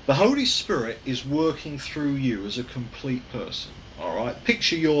 The Holy Spirit is working through you as a complete person. Alright?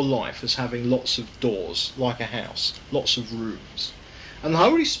 Picture your life as having lots of doors, like a house, lots of rooms. And the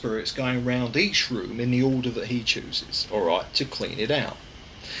Holy Spirit's going around each room in the order that he chooses, alright, to clean it out.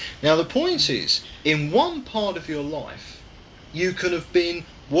 Now the point is, in one part of your life, you can have been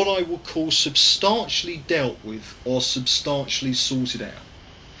what I would call substantially dealt with or substantially sorted out.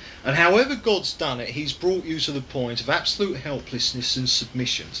 And however God's done it, he's brought you to the point of absolute helplessness and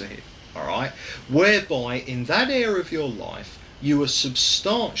submission to him, alright? Whereby in that area of your life, you are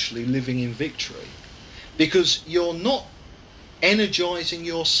substantially living in victory. Because you're not energizing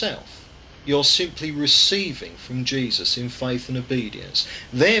yourself. You're simply receiving from Jesus in faith and obedience.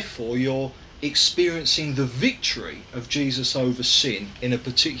 Therefore, you're experiencing the victory of Jesus over sin in a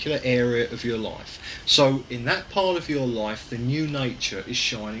particular area of your life. So in that part of your life, the new nature is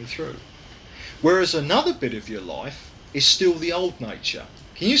shining through. Whereas another bit of your life is still the old nature.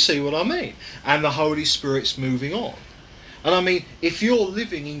 Can you see what I mean? And the Holy Spirit's moving on. And I mean, if you're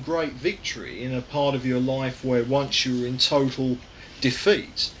living in great victory in a part of your life where once you were in total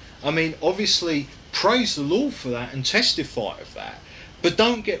defeat, I mean, obviously praise the Lord for that and testify of that. But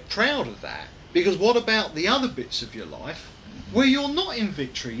don't get proud of that, because what about the other bits of your life where you're not in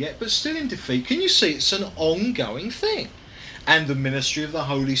victory yet but still in defeat? Can you see it's an ongoing thing? And the ministry of the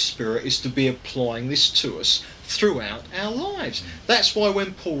Holy Spirit is to be applying this to us throughout our lives. That's why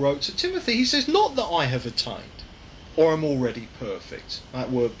when Paul wrote to Timothy, he says, not that I have attained or am already perfect.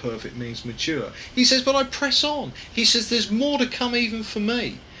 That word perfect means mature. He says, but I press on. He says, there's more to come even for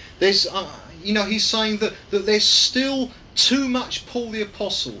me. There's, he's saying that there's still too much Paul the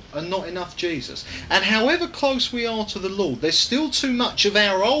Apostle and not enough Jesus. And however close we are to the Lord, there's still too much of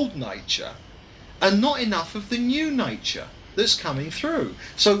our old nature and not enough of the new nature that's coming through.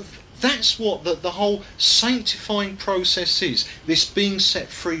 So that's what the whole sanctifying process is, this being set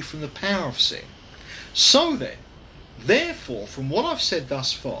free from the power of sin. So then, therefore, from what I've said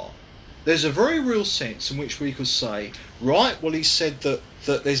thus far, there's a very real sense in which we could say, right, well, he said that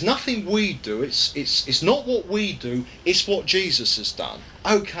there's nothing we do, it's not what we do, it's what Jesus has done.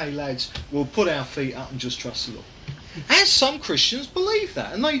 Okay, lads, we'll put our feet up and just trust the Lord. As some Christians believe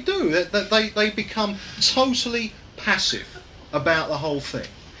that, and they do, they become totally passive about the whole thing.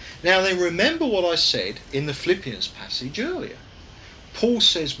 Now then, remember what I said in the Philippians passage earlier. Paul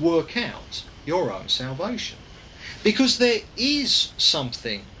says, work out your own salvation. Because there is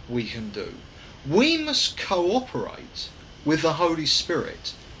something we can do. We must cooperate with the Holy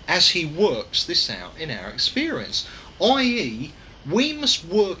Spirit as he works this out in our experience. I.e., we must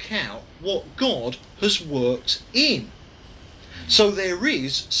work out what God has worked in. So there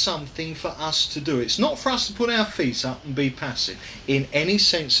is something for us to do. It's not for us to put our feet up and be passive in any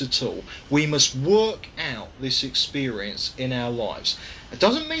sense at all. We must work out this experience in our lives. It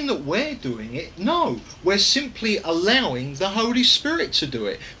doesn't mean that we're doing it. No, we're simply allowing the Holy Spirit to do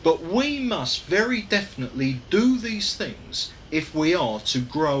it. But we must very definitely do these things if we are to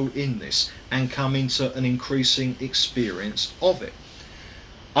grow in this and come into an increasing experience of it.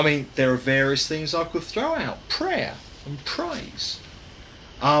 I mean, there are various things I could throw out. Prayer and praise.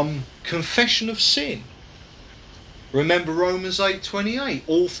 Confession of sin. Remember Romans 8:28.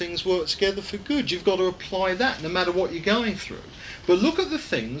 All things work together for good. You've got to apply that no matter what you're going through. But look at the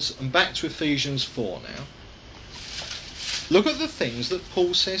things, and back to Ephesians 4 now. Look at the things that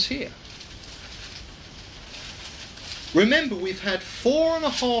Paul says here. Remember, we've had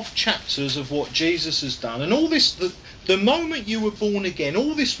 4.5 chapters of what Jesus has done, and all this, the moment you were born again,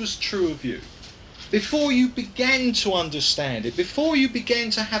 all this was true of you. Before you began to understand it, before you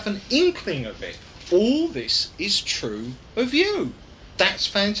began to have an inkling of it, all this is true of you. That's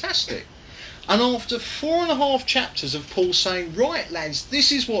fantastic. And after 4.5 chapters of Paul saying, right lads,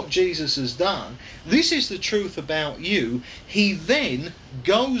 this is what Jesus has done, this is the truth about you, he then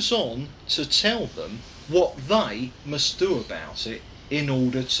goes on to tell them what they must do about it in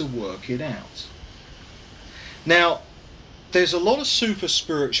order to work it out. Now, there's a lot of super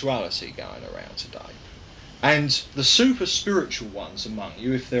spirituality going around today. And the super spiritual ones among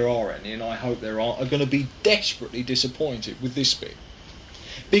you, if there are any, and I hope there are going to be desperately disappointed with this bit.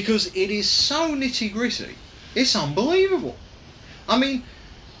 Because it is so nitty gritty, it's unbelievable. I mean,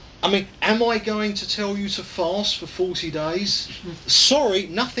 I mean, am I going to tell you to fast for 40 days? Sorry,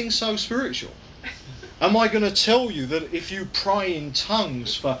 nothing so spiritual. Am I going to tell you that if you pray in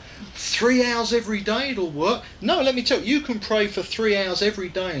tongues for 3 hours every day it'll work? No, let me tell you, you can pray for 3 hours every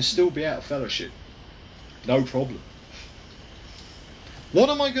day and still be out of fellowship. No problem. What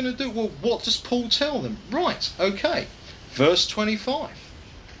am I going to do? Well, what does Paul tell them? Right, okay. Verse 25.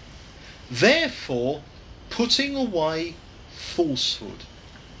 Therefore, putting away falsehood,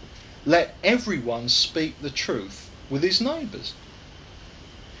 let everyone speak the truth with his neighbours.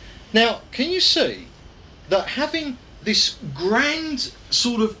 Now, can you see that having this grand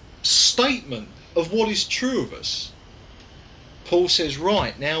sort of statement of what is true of us, Paul says,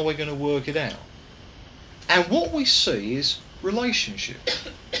 right, now we're going to work it out. And what we see is relationship.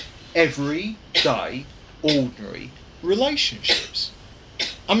 Every day, ordinary relationships.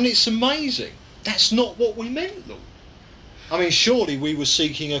 I mean, it's amazing. That's not what we meant, Lord. I mean, surely we were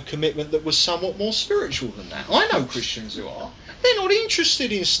seeking a commitment that was somewhat more spiritual than that. I know Christians who are. They're not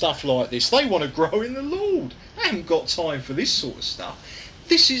interested in stuff like this. They want to grow in the Lord. They haven't got time for this sort of stuff.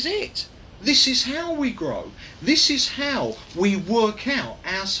 This is it. This is how we grow. This is how we work out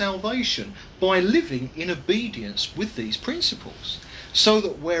our salvation, by living in obedience with these principles. So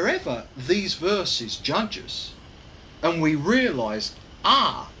that wherever these verses judge us, and we realise,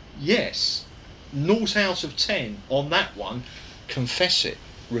 yes, 0 out of 10 on that one, confess it,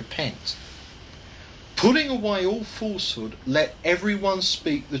 repent. Putting away all falsehood, let everyone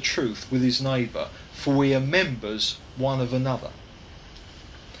speak the truth with his neighbour, for we are members one of another.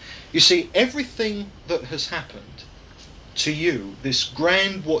 You see, everything that has happened to you, this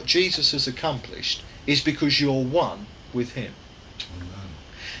grand what Jesus has accomplished, is because you're one with him. Amen.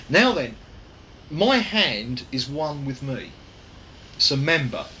 Now then, my hand is one with me. It's a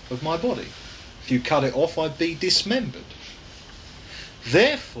member of my body. If you cut it off, I'd be dismembered.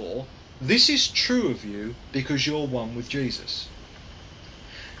 Therefore, this is true of you because you're one with Jesus.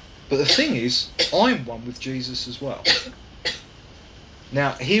 But the thing is, I'm one with Jesus as well.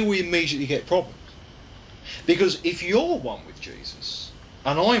 Now, here we immediately get problems. Because if you're one with Jesus,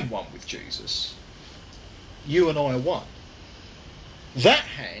 and I'm one with Jesus, you and I are one. That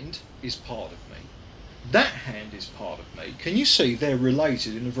hand is part of me. That hand is part of me. Can you see they're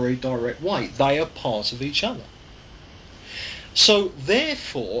related in a very direct way? They are part of each other. So,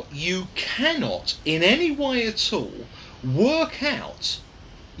 therefore, you cannot, in any way at all, work out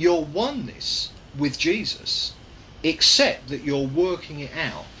your oneness with Jesus, except that you're working it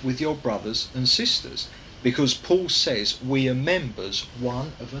out with your brothers and sisters. Because Paul says we are members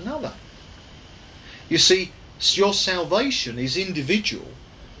one of another. You see, your salvation is individual,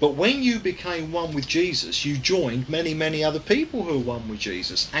 but when you became one with Jesus, you joined many, many other people who are one with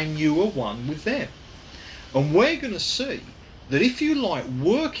Jesus, and you are one with them. And we're going to see that, if you like,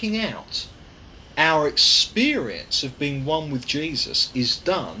 working out our experience of being one with Jesus is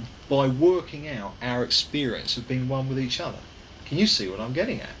done by working out our experience of being one with each other. Can you see what I'm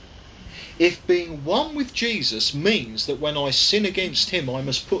getting at? If being one with Jesus means that when I sin against him I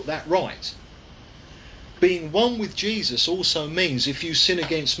must put that right, being one with Jesus also means if you sin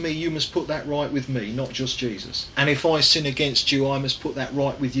against me you must put that right with me, not just Jesus. And if I sin against you I must put that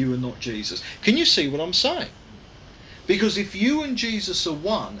right with you and not Jesus. Can you see what I'm saying? Because if you and Jesus are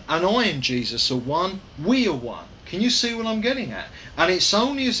one, and I and Jesus are one, we are one. Can you see what I'm getting at? And it's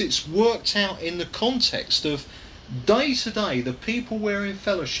only as it's worked out in the context of day to day, the people we're in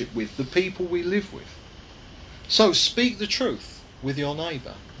fellowship with, the people we live with. So speak the truth with your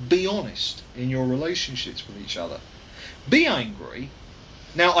neighbour. Be honest in your relationships with each other. Be angry.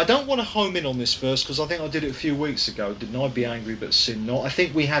 Now, I don't want to home in on this verse because I think I did it a few weeks ago. Didn't I? Be angry but sin not. I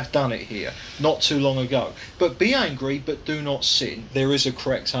think we have done it here not too long ago. But be angry but do not sin. There is a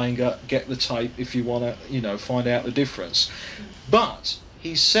correct anger. Get the tape if you want to, find out the difference. But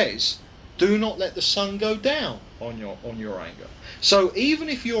he says, do not let the sun go down on your anger. So even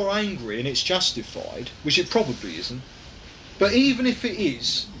if you're angry and it's justified, which it probably isn't, but even if it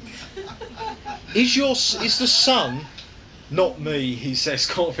is the sun, not me, he says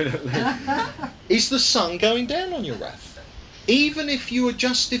confidently, is the sun going down on your wrath? Even if you are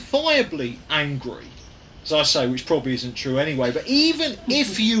justifiably angry, as I say, which probably isn't true anyway, but even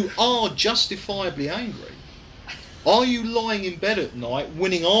if you are justifiably angry, are you lying in bed at night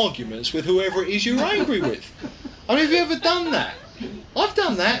winning arguments with whoever it is you're angry with? I mean, have you ever done that? I've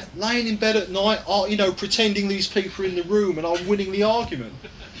done that, laying in bed at night, pretending these people are in the room and I'm winning the argument.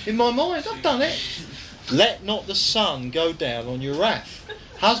 In my mind, I've done it. Let not the sun go down on your wrath.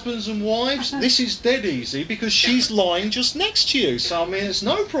 Husbands and wives, this is dead easy because she's lying just next to you. So, I mean, it's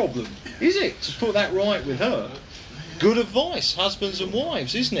no problem, is it, to put that right with her? good advice, husbands and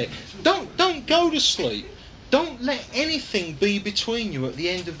wives, isn't it? Don't go to sleep. Don't let anything be between you at the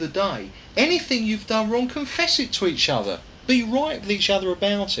end of the day. Anything you've done wrong, confess it to each other. Be right with each other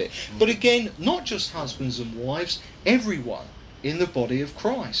about it. But again, not just husbands and wives, everyone in the body of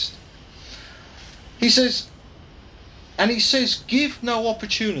Christ. He says, give no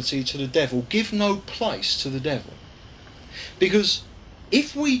opportunity to the devil, give no place to the devil. Because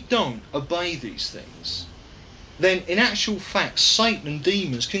if we don't obey these things, then in actual fact, Satan and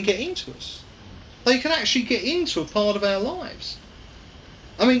demons can get into us. They can actually get into a part of our lives.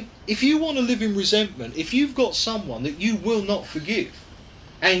 I mean, if you want to live in resentment, if you've got someone that you will not forgive,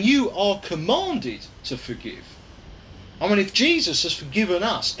 and you are commanded to forgive, I mean, if Jesus has forgiven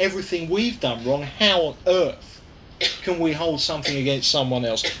us everything we've done wrong, how on earth can we hold something against someone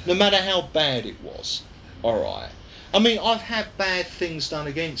else, no matter how bad it was? Alright. I mean, I've had bad things done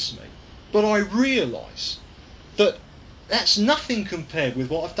against me, but I realise that that's nothing compared with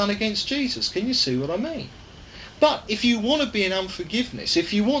what I've done against Jesus. Can you see what I mean? But if you want to be in unforgiveness,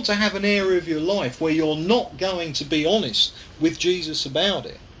 if you want to have an area of your life where you're not going to be honest with Jesus about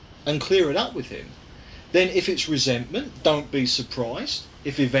it and clear it up with him, then if it's resentment, don't be surprised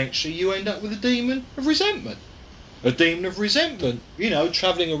if eventually you end up with a demon of resentment. A demon of resentment,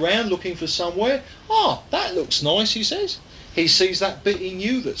 travelling around looking for somewhere. That looks nice, he says. He sees that bit in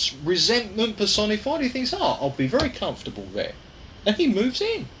you that's resentment personified. He thinks, I'll be very comfortable there. And he moves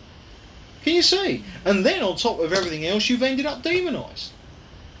in. Can you see? And then on top of everything else, you've ended up demonised.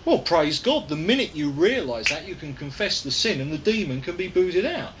 Well, praise God, the minute you realise that, you can confess the sin and the demon can be booted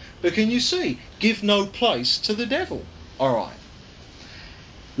out. But can you see? Give no place to the devil. Alright.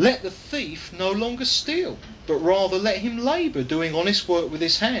 Let the thief no longer steal, but rather let him labour, doing honest work with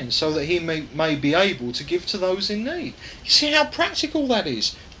his hands, so that he may be able to give to those in need. You see how practical that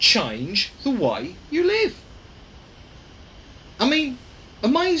is? Change the way you live. I mean,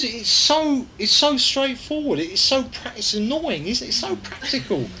 amazing. It's so straightforward. It's annoying, isn't it? It's so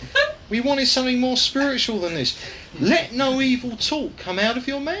practical. We wanted something more spiritual than this. Let no evil talk come out of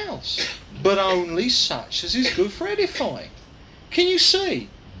your mouths, but only such as is good for edifying. Can you see?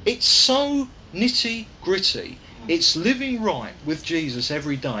 It's so nitty gritty. It's living right with Jesus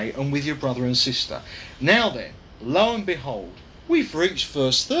every day and with your brother and sister. Now then, lo and behold, we've reached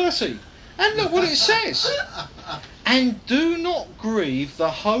verse 30. And look what it says. And do not grieve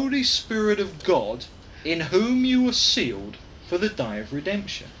the Holy Spirit of God, in whom you were sealed for the day of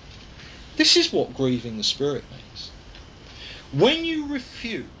redemption. This is what grieving the Spirit means. When you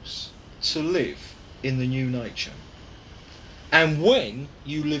refuse to live in the new nature, and when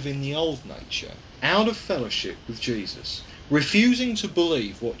you live in the old nature, out of fellowship with Jesus, refusing to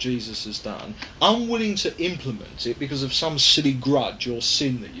believe what Jesus has done, unwilling to implement it because of some silly grudge or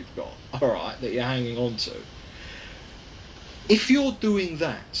sin that you've got, that you're hanging on to. If you're doing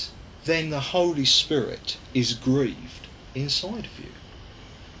that, then the Holy Spirit is grieved inside of you.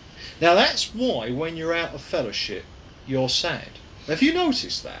 Now that's why when you're out of fellowship, you're sad. Have you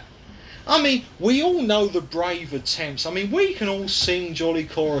noticed that? I mean, we all know the brave attempts. I mean, we can all sing jolly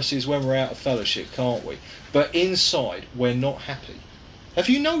choruses when we're out of fellowship, can't we? But inside, we're not happy. Have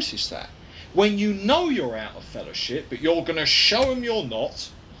you noticed that? When you know you're out of fellowship, but you're going to show them you're not,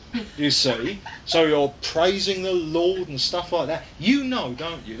 you see, so you're praising the Lord and stuff like that, you know,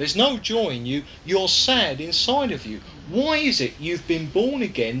 don't you? There's no joy in you. You're sad inside of you. Why is it? You've been born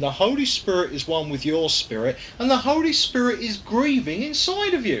again, the Holy Spirit is one with your spirit, and the Holy Spirit is grieving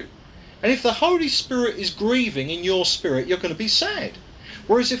inside of you. And if the Holy Spirit is grieving in your spirit, you're going to be sad.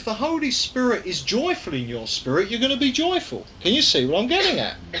 Whereas if the Holy Spirit is joyful in your spirit, you're going to be joyful. Can you see what I'm getting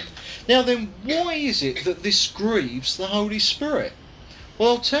at? Now then, why is it that this grieves the Holy Spirit?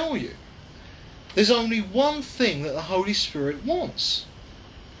 Well, I'll tell you. There's only one thing that the Holy Spirit wants.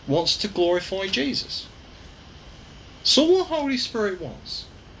 Wants to glorify Jesus. So what the Holy Spirit wants?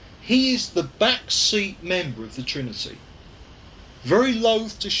 He is the backseat member of the Trinity. Very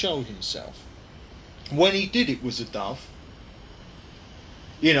loath to show himself. When he did, it was a dove.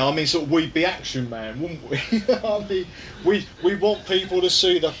 Sort of we'd be Action Man, wouldn't we? I mean, we want people to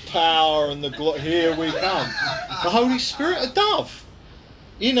see the power and the glory. Here we come. The Holy Spirit, a dove.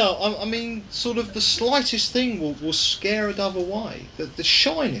 Sort of the slightest thing will scare a dove away. The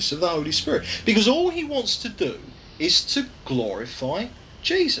shyness of the Holy Spirit. Because all he wants to do is to glorify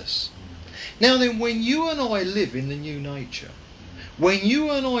Jesus. Now then, when you and I live in the new nature, when you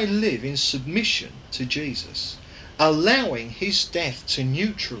and I live in submission to Jesus, allowing his death to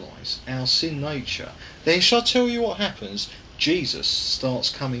neutralise our sin nature, then shall I tell you what happens? Jesus starts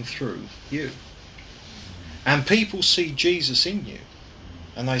coming through you. And people see Jesus in you.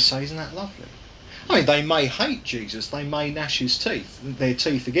 And they say, isn't that lovely? I mean, they may hate Jesus, they may gnash their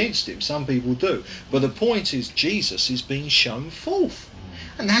teeth against him, some people do. But the point is, Jesus is being shown forth.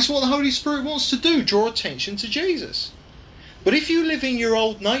 And that's what the Holy Spirit wants to do, draw attention to Jesus. But if you live in your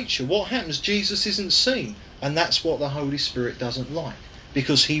old nature, what happens? Jesus isn't seen. And that's what the Holy Spirit doesn't like,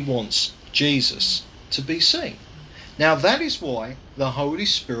 because he wants Jesus to be seen. Now that is why the Holy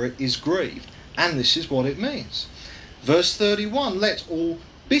Spirit is grieved. And this is what it means. Verse 31, let all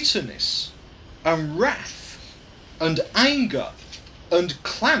bitterness and wrath and anger and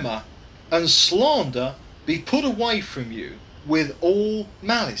clamour and slander be put away from you with all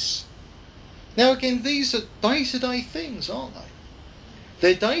malice. Now again, these are day-to-day things, aren't they?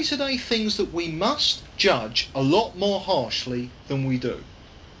 They're day-to-day things that we must judge a lot more harshly than we do.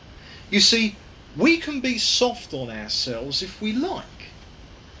 You see, we can be soft on ourselves if we like.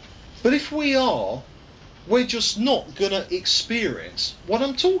 But if we are, we're just not going to experience what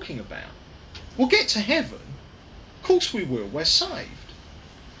I'm talking about. We'll get to heaven. Of course we will. We're saved.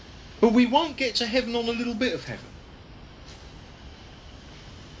 But we won't get to heaven on a little bit of heaven.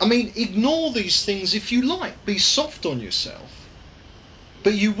 I mean, ignore these things if you like. Be soft on yourself.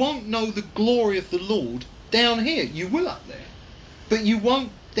 But you won't know the glory of the Lord down here. You will up there. But you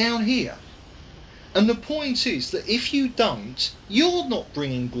won't down here. And the point is that if you don't, you're not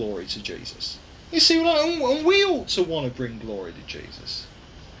bringing glory to Jesus. You see, and we ought to want to bring glory to Jesus.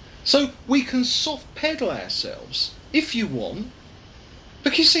 So we can soft pedal ourselves if you want.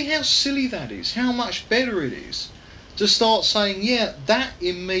 But you see how silly that is, how much better it is to start saying, yeah, that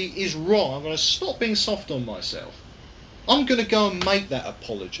in me is wrong. I'm going to stop being soft on myself. I'm going to go and make that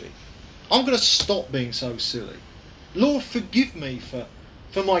apology. I'm going to stop being so silly. Lord, forgive me for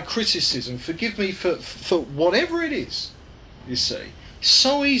my criticism. Forgive me for whatever it is, you see. It's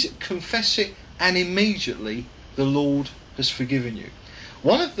so easy. Confess it and immediately the Lord has forgiven you.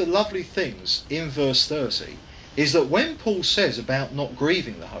 One of the lovely things in verse 30 is that when Paul says about not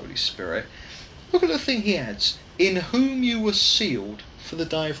grieving the Holy Spirit, look at the thing he adds, in whom you were sealed for the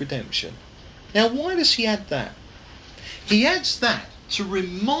day of redemption. Now why does he add that? He adds that to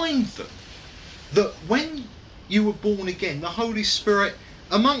remind them that when you were born again, the Holy Spirit,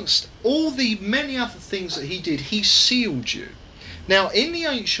 amongst all the many other things that he did, he sealed you. Now in the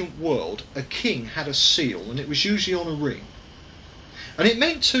ancient world, a king had a seal, and it was usually on a ring. And it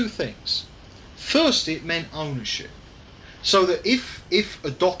meant two things. First, it meant ownership. So that if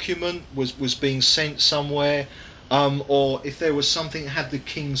a document was being sent somewhere, or if there was something that had the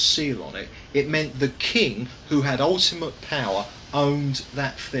king's seal on it, it meant the king, who had ultimate power, owned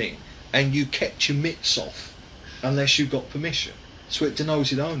that thing. And you kept your mitts off unless you got permission. So it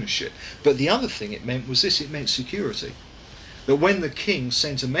denoted ownership. But the other thing it meant was this, it meant security. That when the king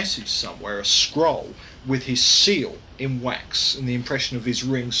sent a message somewhere, a scroll with his seal in wax and the impression of his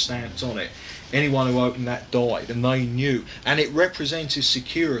ring stamped on it, anyone who opened that died, and they knew. And it represented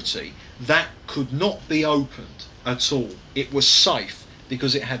security. That could not be opened at all. It was safe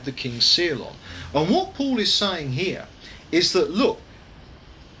because it had the king's seal on. And what Paul is saying here is that, look,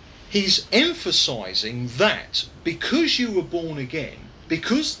 he's emphasising that because you were born again,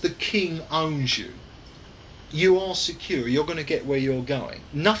 because the king owns you, you are secure, you're going to get where you're going.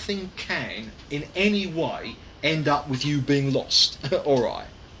 Nothing can in any way end up with you being lost. Alright.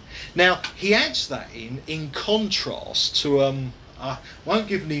 Now he adds that in contrast to I won't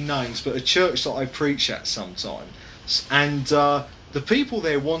give any names, but a church that I preach at sometimes, and the people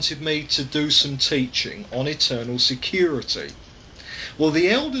there wanted me to do some teaching on eternal security. Well, the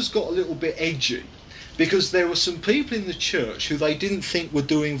elders got a little bit edgy, because there were some people in the church who they didn't think were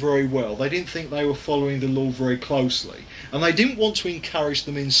doing very well. They didn't think they were following the law very closely. And they didn't want to encourage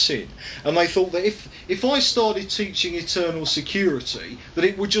them in sin. And they thought that if I started teaching eternal security, that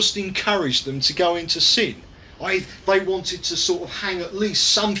it would just encourage them to go into sin. They wanted to sort of hang at least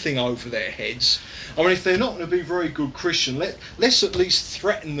something over their heads. I mean, if they're not going to be very good Christian, let's at least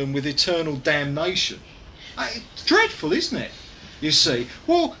threaten them with eternal damnation. It's dreadful, isn't it? You see.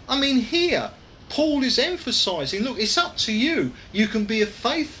 Well, I mean, here Paul is emphasising, look, it's up to you. You can be a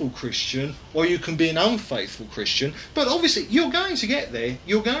faithful Christian or you can be an unfaithful Christian, but obviously you're going to get there,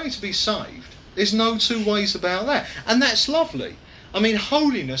 you're going to be saved. There's no two ways about that. And that's lovely. I mean,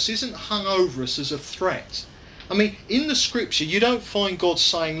 holiness isn't hung over us as a threat. I mean, in the scripture, you don't find God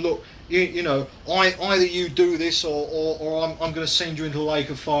saying, look, you know, either you do this or I'm going to send you into the lake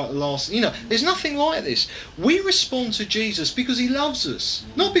of fire at the last. You know, there's nothing like this. We respond to Jesus because he loves us,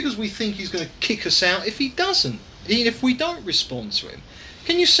 not because we think he's going to kick us out if he doesn't, even if we don't respond to him.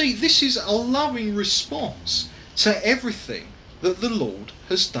 Can you see, this is a loving response to everything that the Lord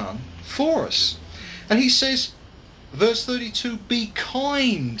has done for us. And he says, verse 32, be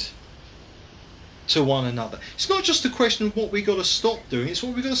kind to one another. It's not just a question of what we've got to stop doing, it's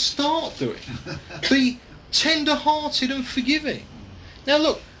what we've got to start doing. Be tender-hearted and forgiving. Now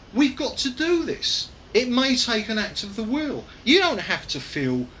look, we've got to do this. It may take an act of the will. You don't have to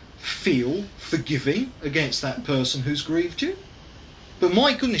feel forgiving against that person who's grieved you. But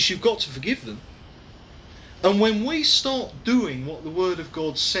my goodness, you've got to forgive them. And when we start doing what the Word of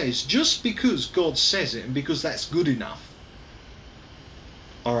God says, just because God says it and because that's good enough,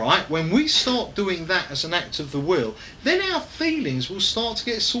 alright, when we start doing that as an act of the will, then our feelings will start to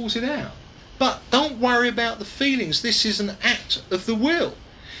get sorted out. But don't worry about the feelings. This is an act of the will.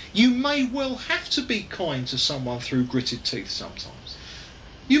 You may well have to be kind to someone through gritted teeth sometimes.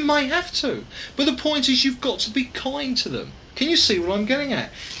 You may have to. But the point is, you've got to be kind to them. Can you see what I'm getting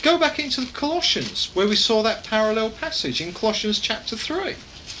at? Go back into Colossians, where we saw that parallel passage in Colossians chapter 3.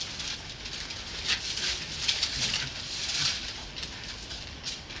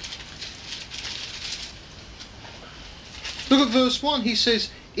 Look at verse 1. He says,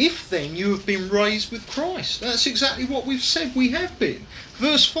 if then you have been raised with Christ. That's exactly what we've said we have been.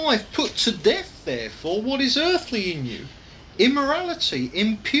 Verse 5, put to death therefore what is earthly in you. Immorality,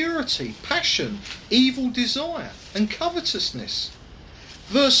 impurity, passion, evil desire, and covetousness.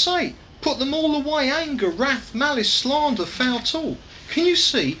 Verse 8, put them all away, anger, wrath, malice, slander, foul talk. Can you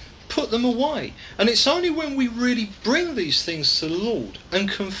see? Put them away. And it's only when we really bring these things to the Lord and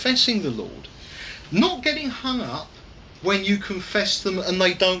confessing the Lord, not getting hung up when you confess them and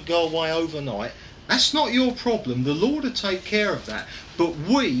they don't go away overnight. That's not your problem. The Lord will take care of that. But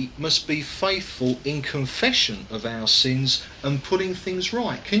we must be faithful in confession of our sins and putting things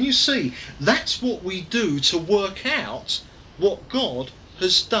right. Can you see? That's what we do to work out what God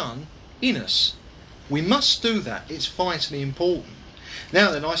has done in us. We must do that. It's vitally important.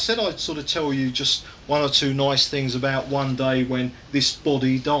 Now then, I said I'd sort of tell you just one or two nice things about one day when this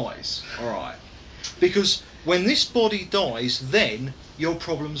body dies. Alright. Because when this body dies, then your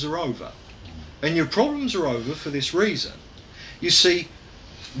problems are over. And your problems are over for this reason. You see,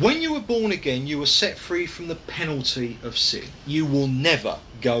 when you were born again, you were set free from the penalty of sin. You will never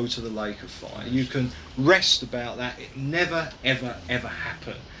go to the lake of fire. You can rest about that. It never, ever, ever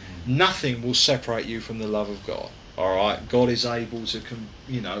happened. Nothing will separate you from the love of God. All right, God is able to,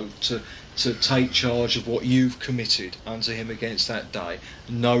 to take charge of what you've committed unto Him against that day.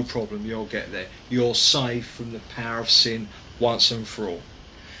 No problem, you'll get there. You're saved from the power of sin once and for all.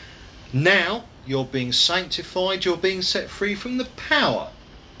 Now you're being sanctified. You're being set free from the power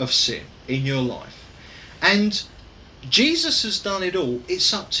of sin in your life, and Jesus has done it all.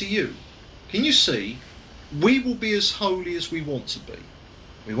 It's up to you. Can you see? We will be as holy as we want to be.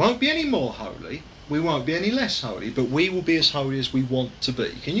 We won't be any more holy, we won't be any less holy, but we will be as holy as we want to be.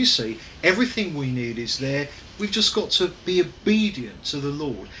 Can you see? Everything we need is there. We've just got to be obedient to the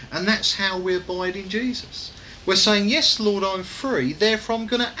Lord, and that's how we abide in Jesus. We're saying, yes Lord, I'm free, therefore I'm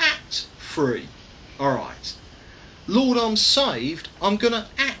going to act free. Alright, Lord, I'm saved, I'm going to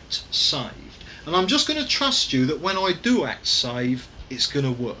act saved. And I'm just going to trust you that when I do act saved, it's going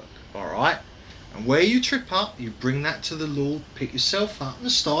to work. Alright? And where you trip up, you bring that to the Lord, pick yourself up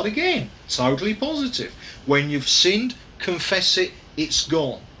and start again. Totally positive. When you've sinned, confess it, it's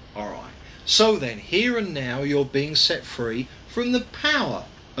gone. Alright. So then, here and now, you're being set free from the power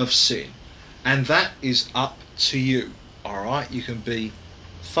of sin. And that is up to you. Alright? You can be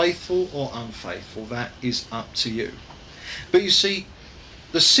faithful or unfaithful. That is up to you. But you see,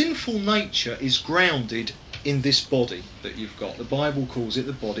 the sinful nature is grounded in this body that you've got. The Bible calls it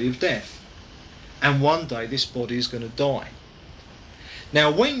the body of death. And one day this body is going to die.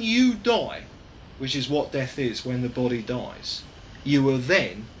 Now when you die, which is what death is, when the body dies, you are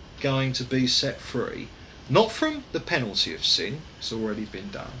then going to be set free, not from the penalty of sin, it's already been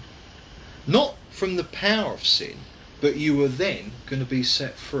done, not from the power of sin, but you are then going to be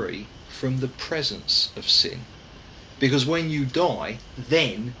set free from the presence of sin. Because when you die,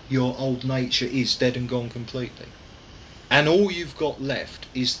 then your old nature is dead and gone completely. And all you've got left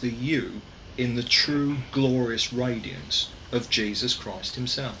is the you in the true glorious radiance of Jesus Christ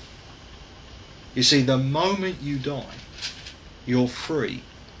Himself. You see, the moment you die, you're free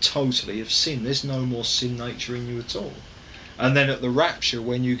totally of sin. There's no more sin nature in you at all. And then at the rapture,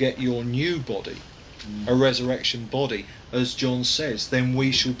 when you get your new body, a resurrection body, as John says, then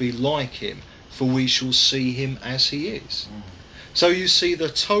we shall be like Him, for we shall see Him as He is. So you see the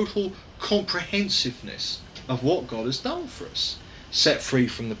total comprehensiveness of what God has done for us. Set free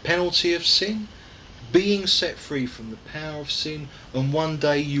from the penalty of sin, being set free from the power of sin, and one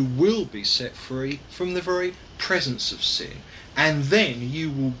day you will be set free from the very presence of sin. And then you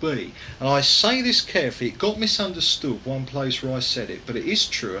will be, and I say this carefully, it got misunderstood one place where I said it, but it is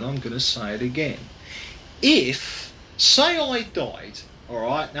true, and I'm going to say it again. if, say I died,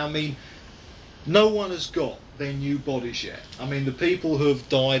 alright, now I mean, no one has got their new bodies yet. I mean, the people who have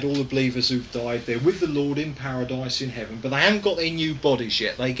died, all the believers who've died, they're with the Lord in paradise in heaven, but they haven't got their new bodies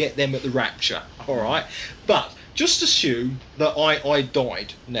yet. They get them at the rapture, alright? But just assume that I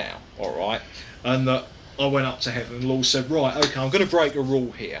died now, alright, and that I went up to heaven and the Lord said, right, okay, I'm going to break a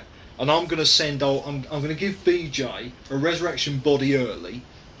rule here, and I'm going to give BJ a resurrection body early,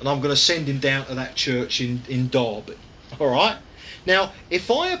 and I'm going to send him down to that church in Derby, alright? Now,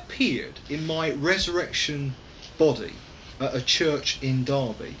 if I appeared in my resurrection body at a church in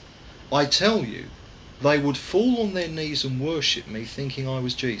Derby, I tell you, they would fall on their knees and worship me thinking I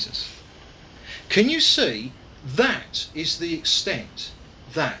was Jesus. Can you see? That is the extent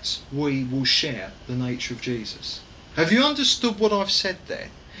that we will share the nature of Jesus. Have you understood what I've said there?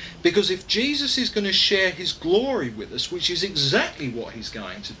 Because if Jesus is going to share his glory with us, which is exactly what he's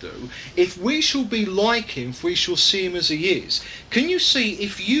going to do, if we shall be like him, if we shall see him as he is, can you see,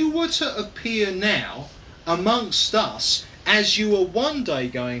 if you were to appear now amongst us as you are one day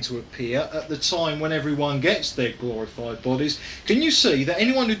going to appear at the time when everyone gets their glorified bodies, can you see that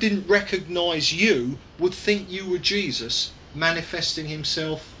anyone who didn't recognise you would think you were Jesus manifesting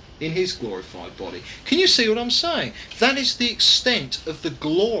himself in his glorified body? Can you see what I'm saying? That is the extent of the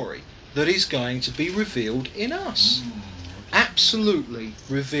glory that is going to be revealed in us. Absolutely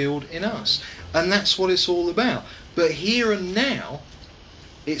revealed in us. And that's what it's all about. But here and now,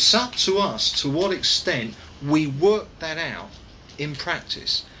 it's up to us to what extent we work that out in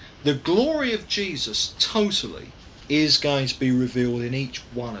practice. The glory of Jesus totally is going to be revealed in each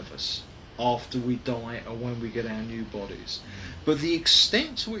one of us after we die or when we get our new bodies. But the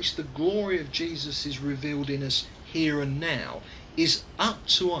extent to which the glory of Jesus is revealed in us here and now is up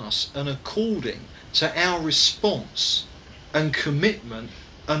to us and according to our response and commitment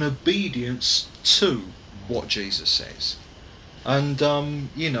and obedience to what Jesus says. And,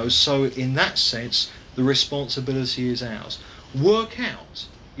 so in that sense, the responsibility is ours. Work out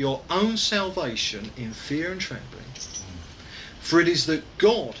your own salvation in fear and trembling. For it is that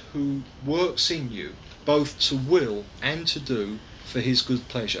God who works in you, both to will and to do for his good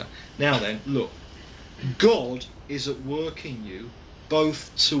pleasure. Now then, look, God is at work in you,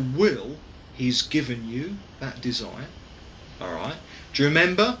 both to will, he's given you that desire. Alright? Do you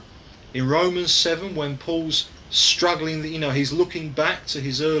remember in Romans 7 when Paul's struggling, he's looking back to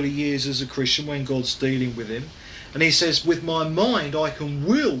his early years as a Christian when God's dealing with him, and he says, with my mind I can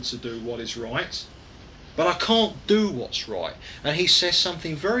will to do what is right, but I can't do what's right. And he says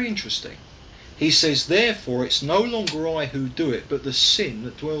something very interesting. He says, therefore it's no longer I who do it, but the sin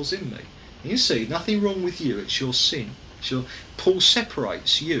that dwells in me. And you see, nothing wrong with you, it's your sin. Paul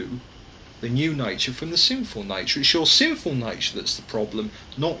separates you, the new nature, from the sinful nature. It's your sinful nature that's the problem,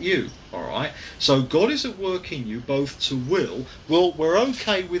 not you. Alright? So God is at work in you both to will. Well, we're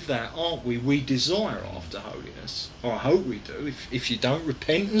okay with that, aren't we? We desire after holiness. Or I hope we do. If you don't,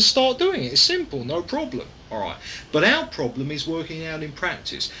 repent and start doing it. It's simple, no problem. Alright. But our problem is working out in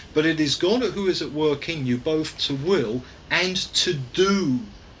practice. But it is God who is at work in you both to will and to do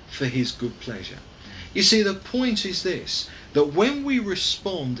for his good pleasure. You see, the point is this, that when we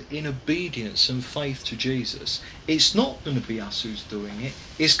respond in obedience and faith to Jesus, it's not going to be us who's doing it,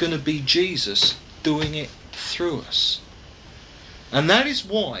 it's going to be Jesus doing it through us. And that is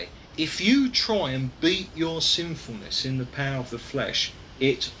why, if you try and beat your sinfulness in the power of the flesh,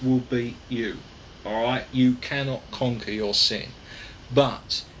 it will beat you. Alright? You cannot conquer your sin.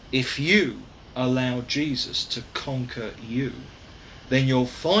 But if you allow Jesus to conquer you, then you'll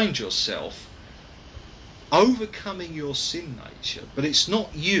find yourself overcoming your sin nature, but it's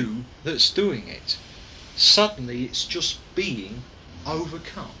not you that's doing it. Suddenly it's just being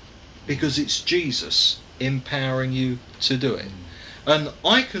overcome because it's Jesus empowering you to do it. And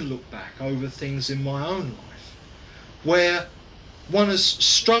I can look back over things in my own life where one has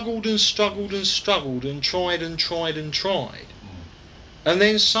struggled and struggled and struggled and tried and tried and tried, and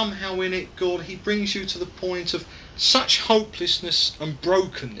then somehow in it, God, he brings you to the point of such hopelessness and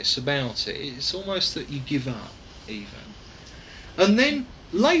brokenness about it, it's almost that you give up even. And then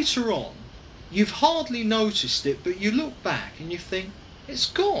later on, you've hardly noticed it, but you look back and you think, it's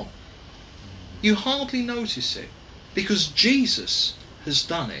gone. You hardly notice it because Jesus has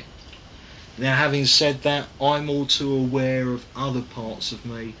done it. Now, having said that, I'm all too aware of other parts of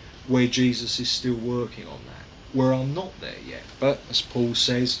me where Jesus is still working on that, where I'm not there yet. But as Paul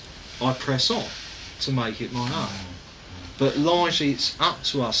says, I press on to make it my own. But largely it's up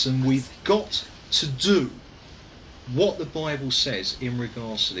to us, and we've got to do what the Bible says in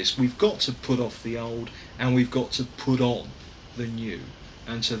regards to this. We've got to put off the old and we've got to put on the new,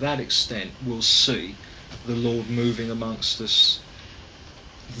 and to that extent we'll see the Lord moving amongst us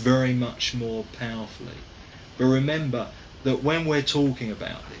very much more powerfully. But remember that when we're talking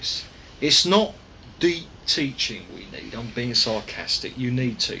about this, it's not deep teaching we need. I'm being sarcastic. You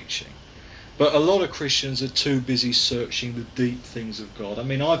need teaching. But a lot of Christians are too busy searching the deep things of God. I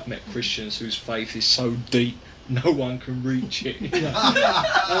mean, I've met Christians whose faith is so deep no one can reach it.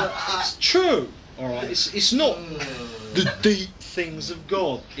 It's true. All right. It's not the deep things of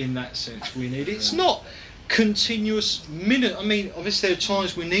God in that sense we need. It's not continuous minute. I mean, obviously there are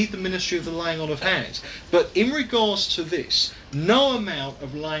times we need the ministry of the laying on of hands, but in regards to this, no amount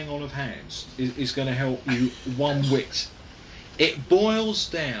of laying on of hands is going to help you one whit. It boils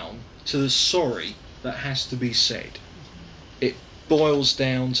down to the sorry that has to be said. It boils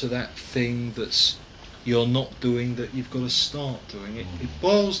down to that thing that's you're not doing that you've got to start doing. It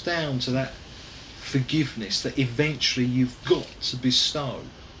boils down to that forgiveness that eventually you've got to bestow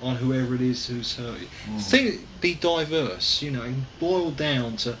on whoever it is who's hurt you. Be diverse, boil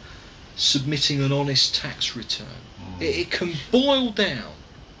down to submitting an honest tax return. It can boil down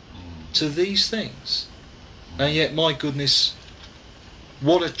to these things. And yet, my goodness,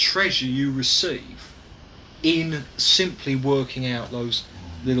 what a treasure you receive in simply working out those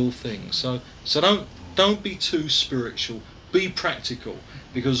little things. So don't be too spiritual, be practical,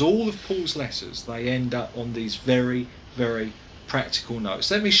 because all of Paul's letters, they end up on these very, very practical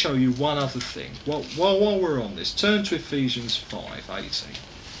notes. Let me show you one other thing. While we're on this, turn to Ephesians 5:18.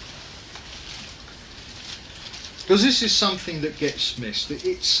 Because this is something that gets missed.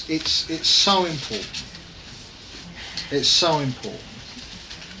 It's so important. It's so important.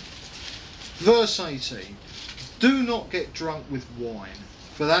 Verse 18. Do not get drunk with wine,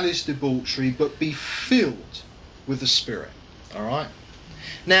 for that is debauchery, but be filled with the Spirit. Alright?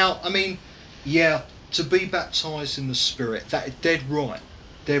 Now, I mean, to be baptised in the Spirit, that dead right.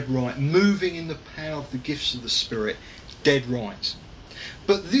 Moving in the power of the gifts of the Spirit, dead right.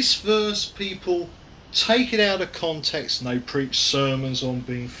 But this verse, people take it out of context and they preach sermons on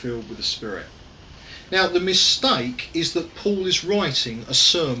being filled with the Spirit. Now, the mistake is that Paul is writing a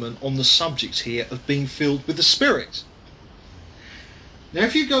sermon on the subject here of being filled with the Spirit. Now,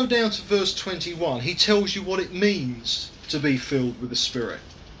 if you go down to verse 21, he tells you what it means to be filled with the Spirit.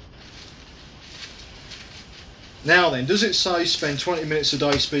 Now then, does it say spend 20 minutes a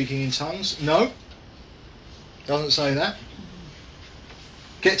day speaking in tongues? No, doesn't say that.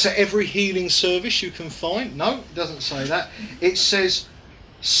 Get to every healing service you can find? No, it doesn't say that. It says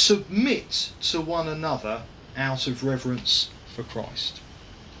submit to one another out of reverence for Christ.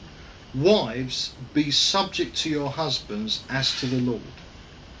 Wives, be subject to your husbands as to the Lord.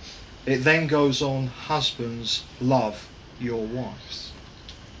 It then goes on, husbands, love your wives.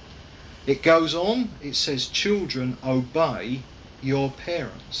 It goes on, it says, children, obey your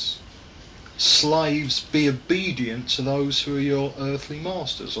parents. Slaves, be obedient to those who are your earthly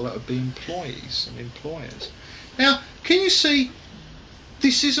masters, or that would be employees and employers. Now, can you see,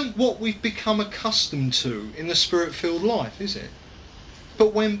 this isn't what we've become accustomed to in the Spirit-filled life, is it?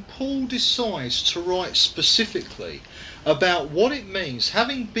 But when Paul decides to write specifically about what it means,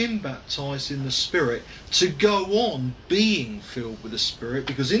 having been baptised in the Spirit, to go on being filled with the Spirit,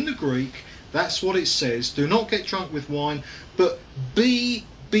 because in the Greek, that's what it says, do not get drunk with wine, but be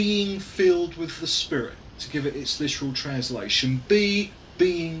being filled with the Spirit, to give it its literal translation.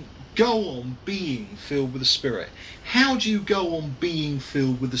 Go on being filled with the Spirit. How do you go on being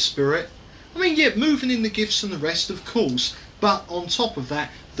filled with the Spirit? I mean, moving in the gifts and the rest, of course, but on top of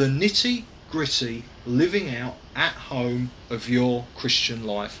that, the nitty-gritty living out at home of your Christian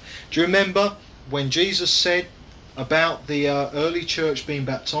life. Do you remember when Jesus said about the early church being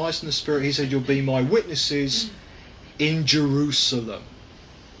baptised in the Spirit? He said, you'll be my witnesses in Jerusalem.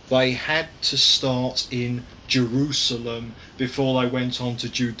 They had to start in Jerusalem before they went on to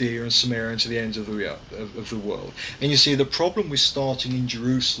Judea and Samaria and to the ends of the world. And you see, the problem with starting in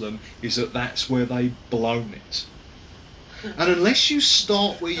Jerusalem is that that's where they've blown it. And unless you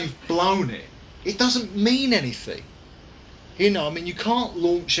start where you've blown it, it doesn't mean anything. You can't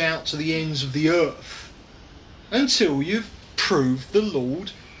launch out to the ends of the earth until you've proved the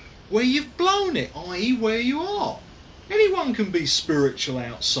Lord where you've blown it, i.e. where you are. Anyone can be spiritual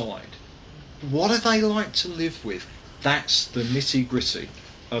outside. What do they like to live with? That's the nitty-gritty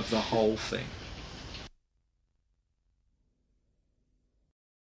of the whole thing.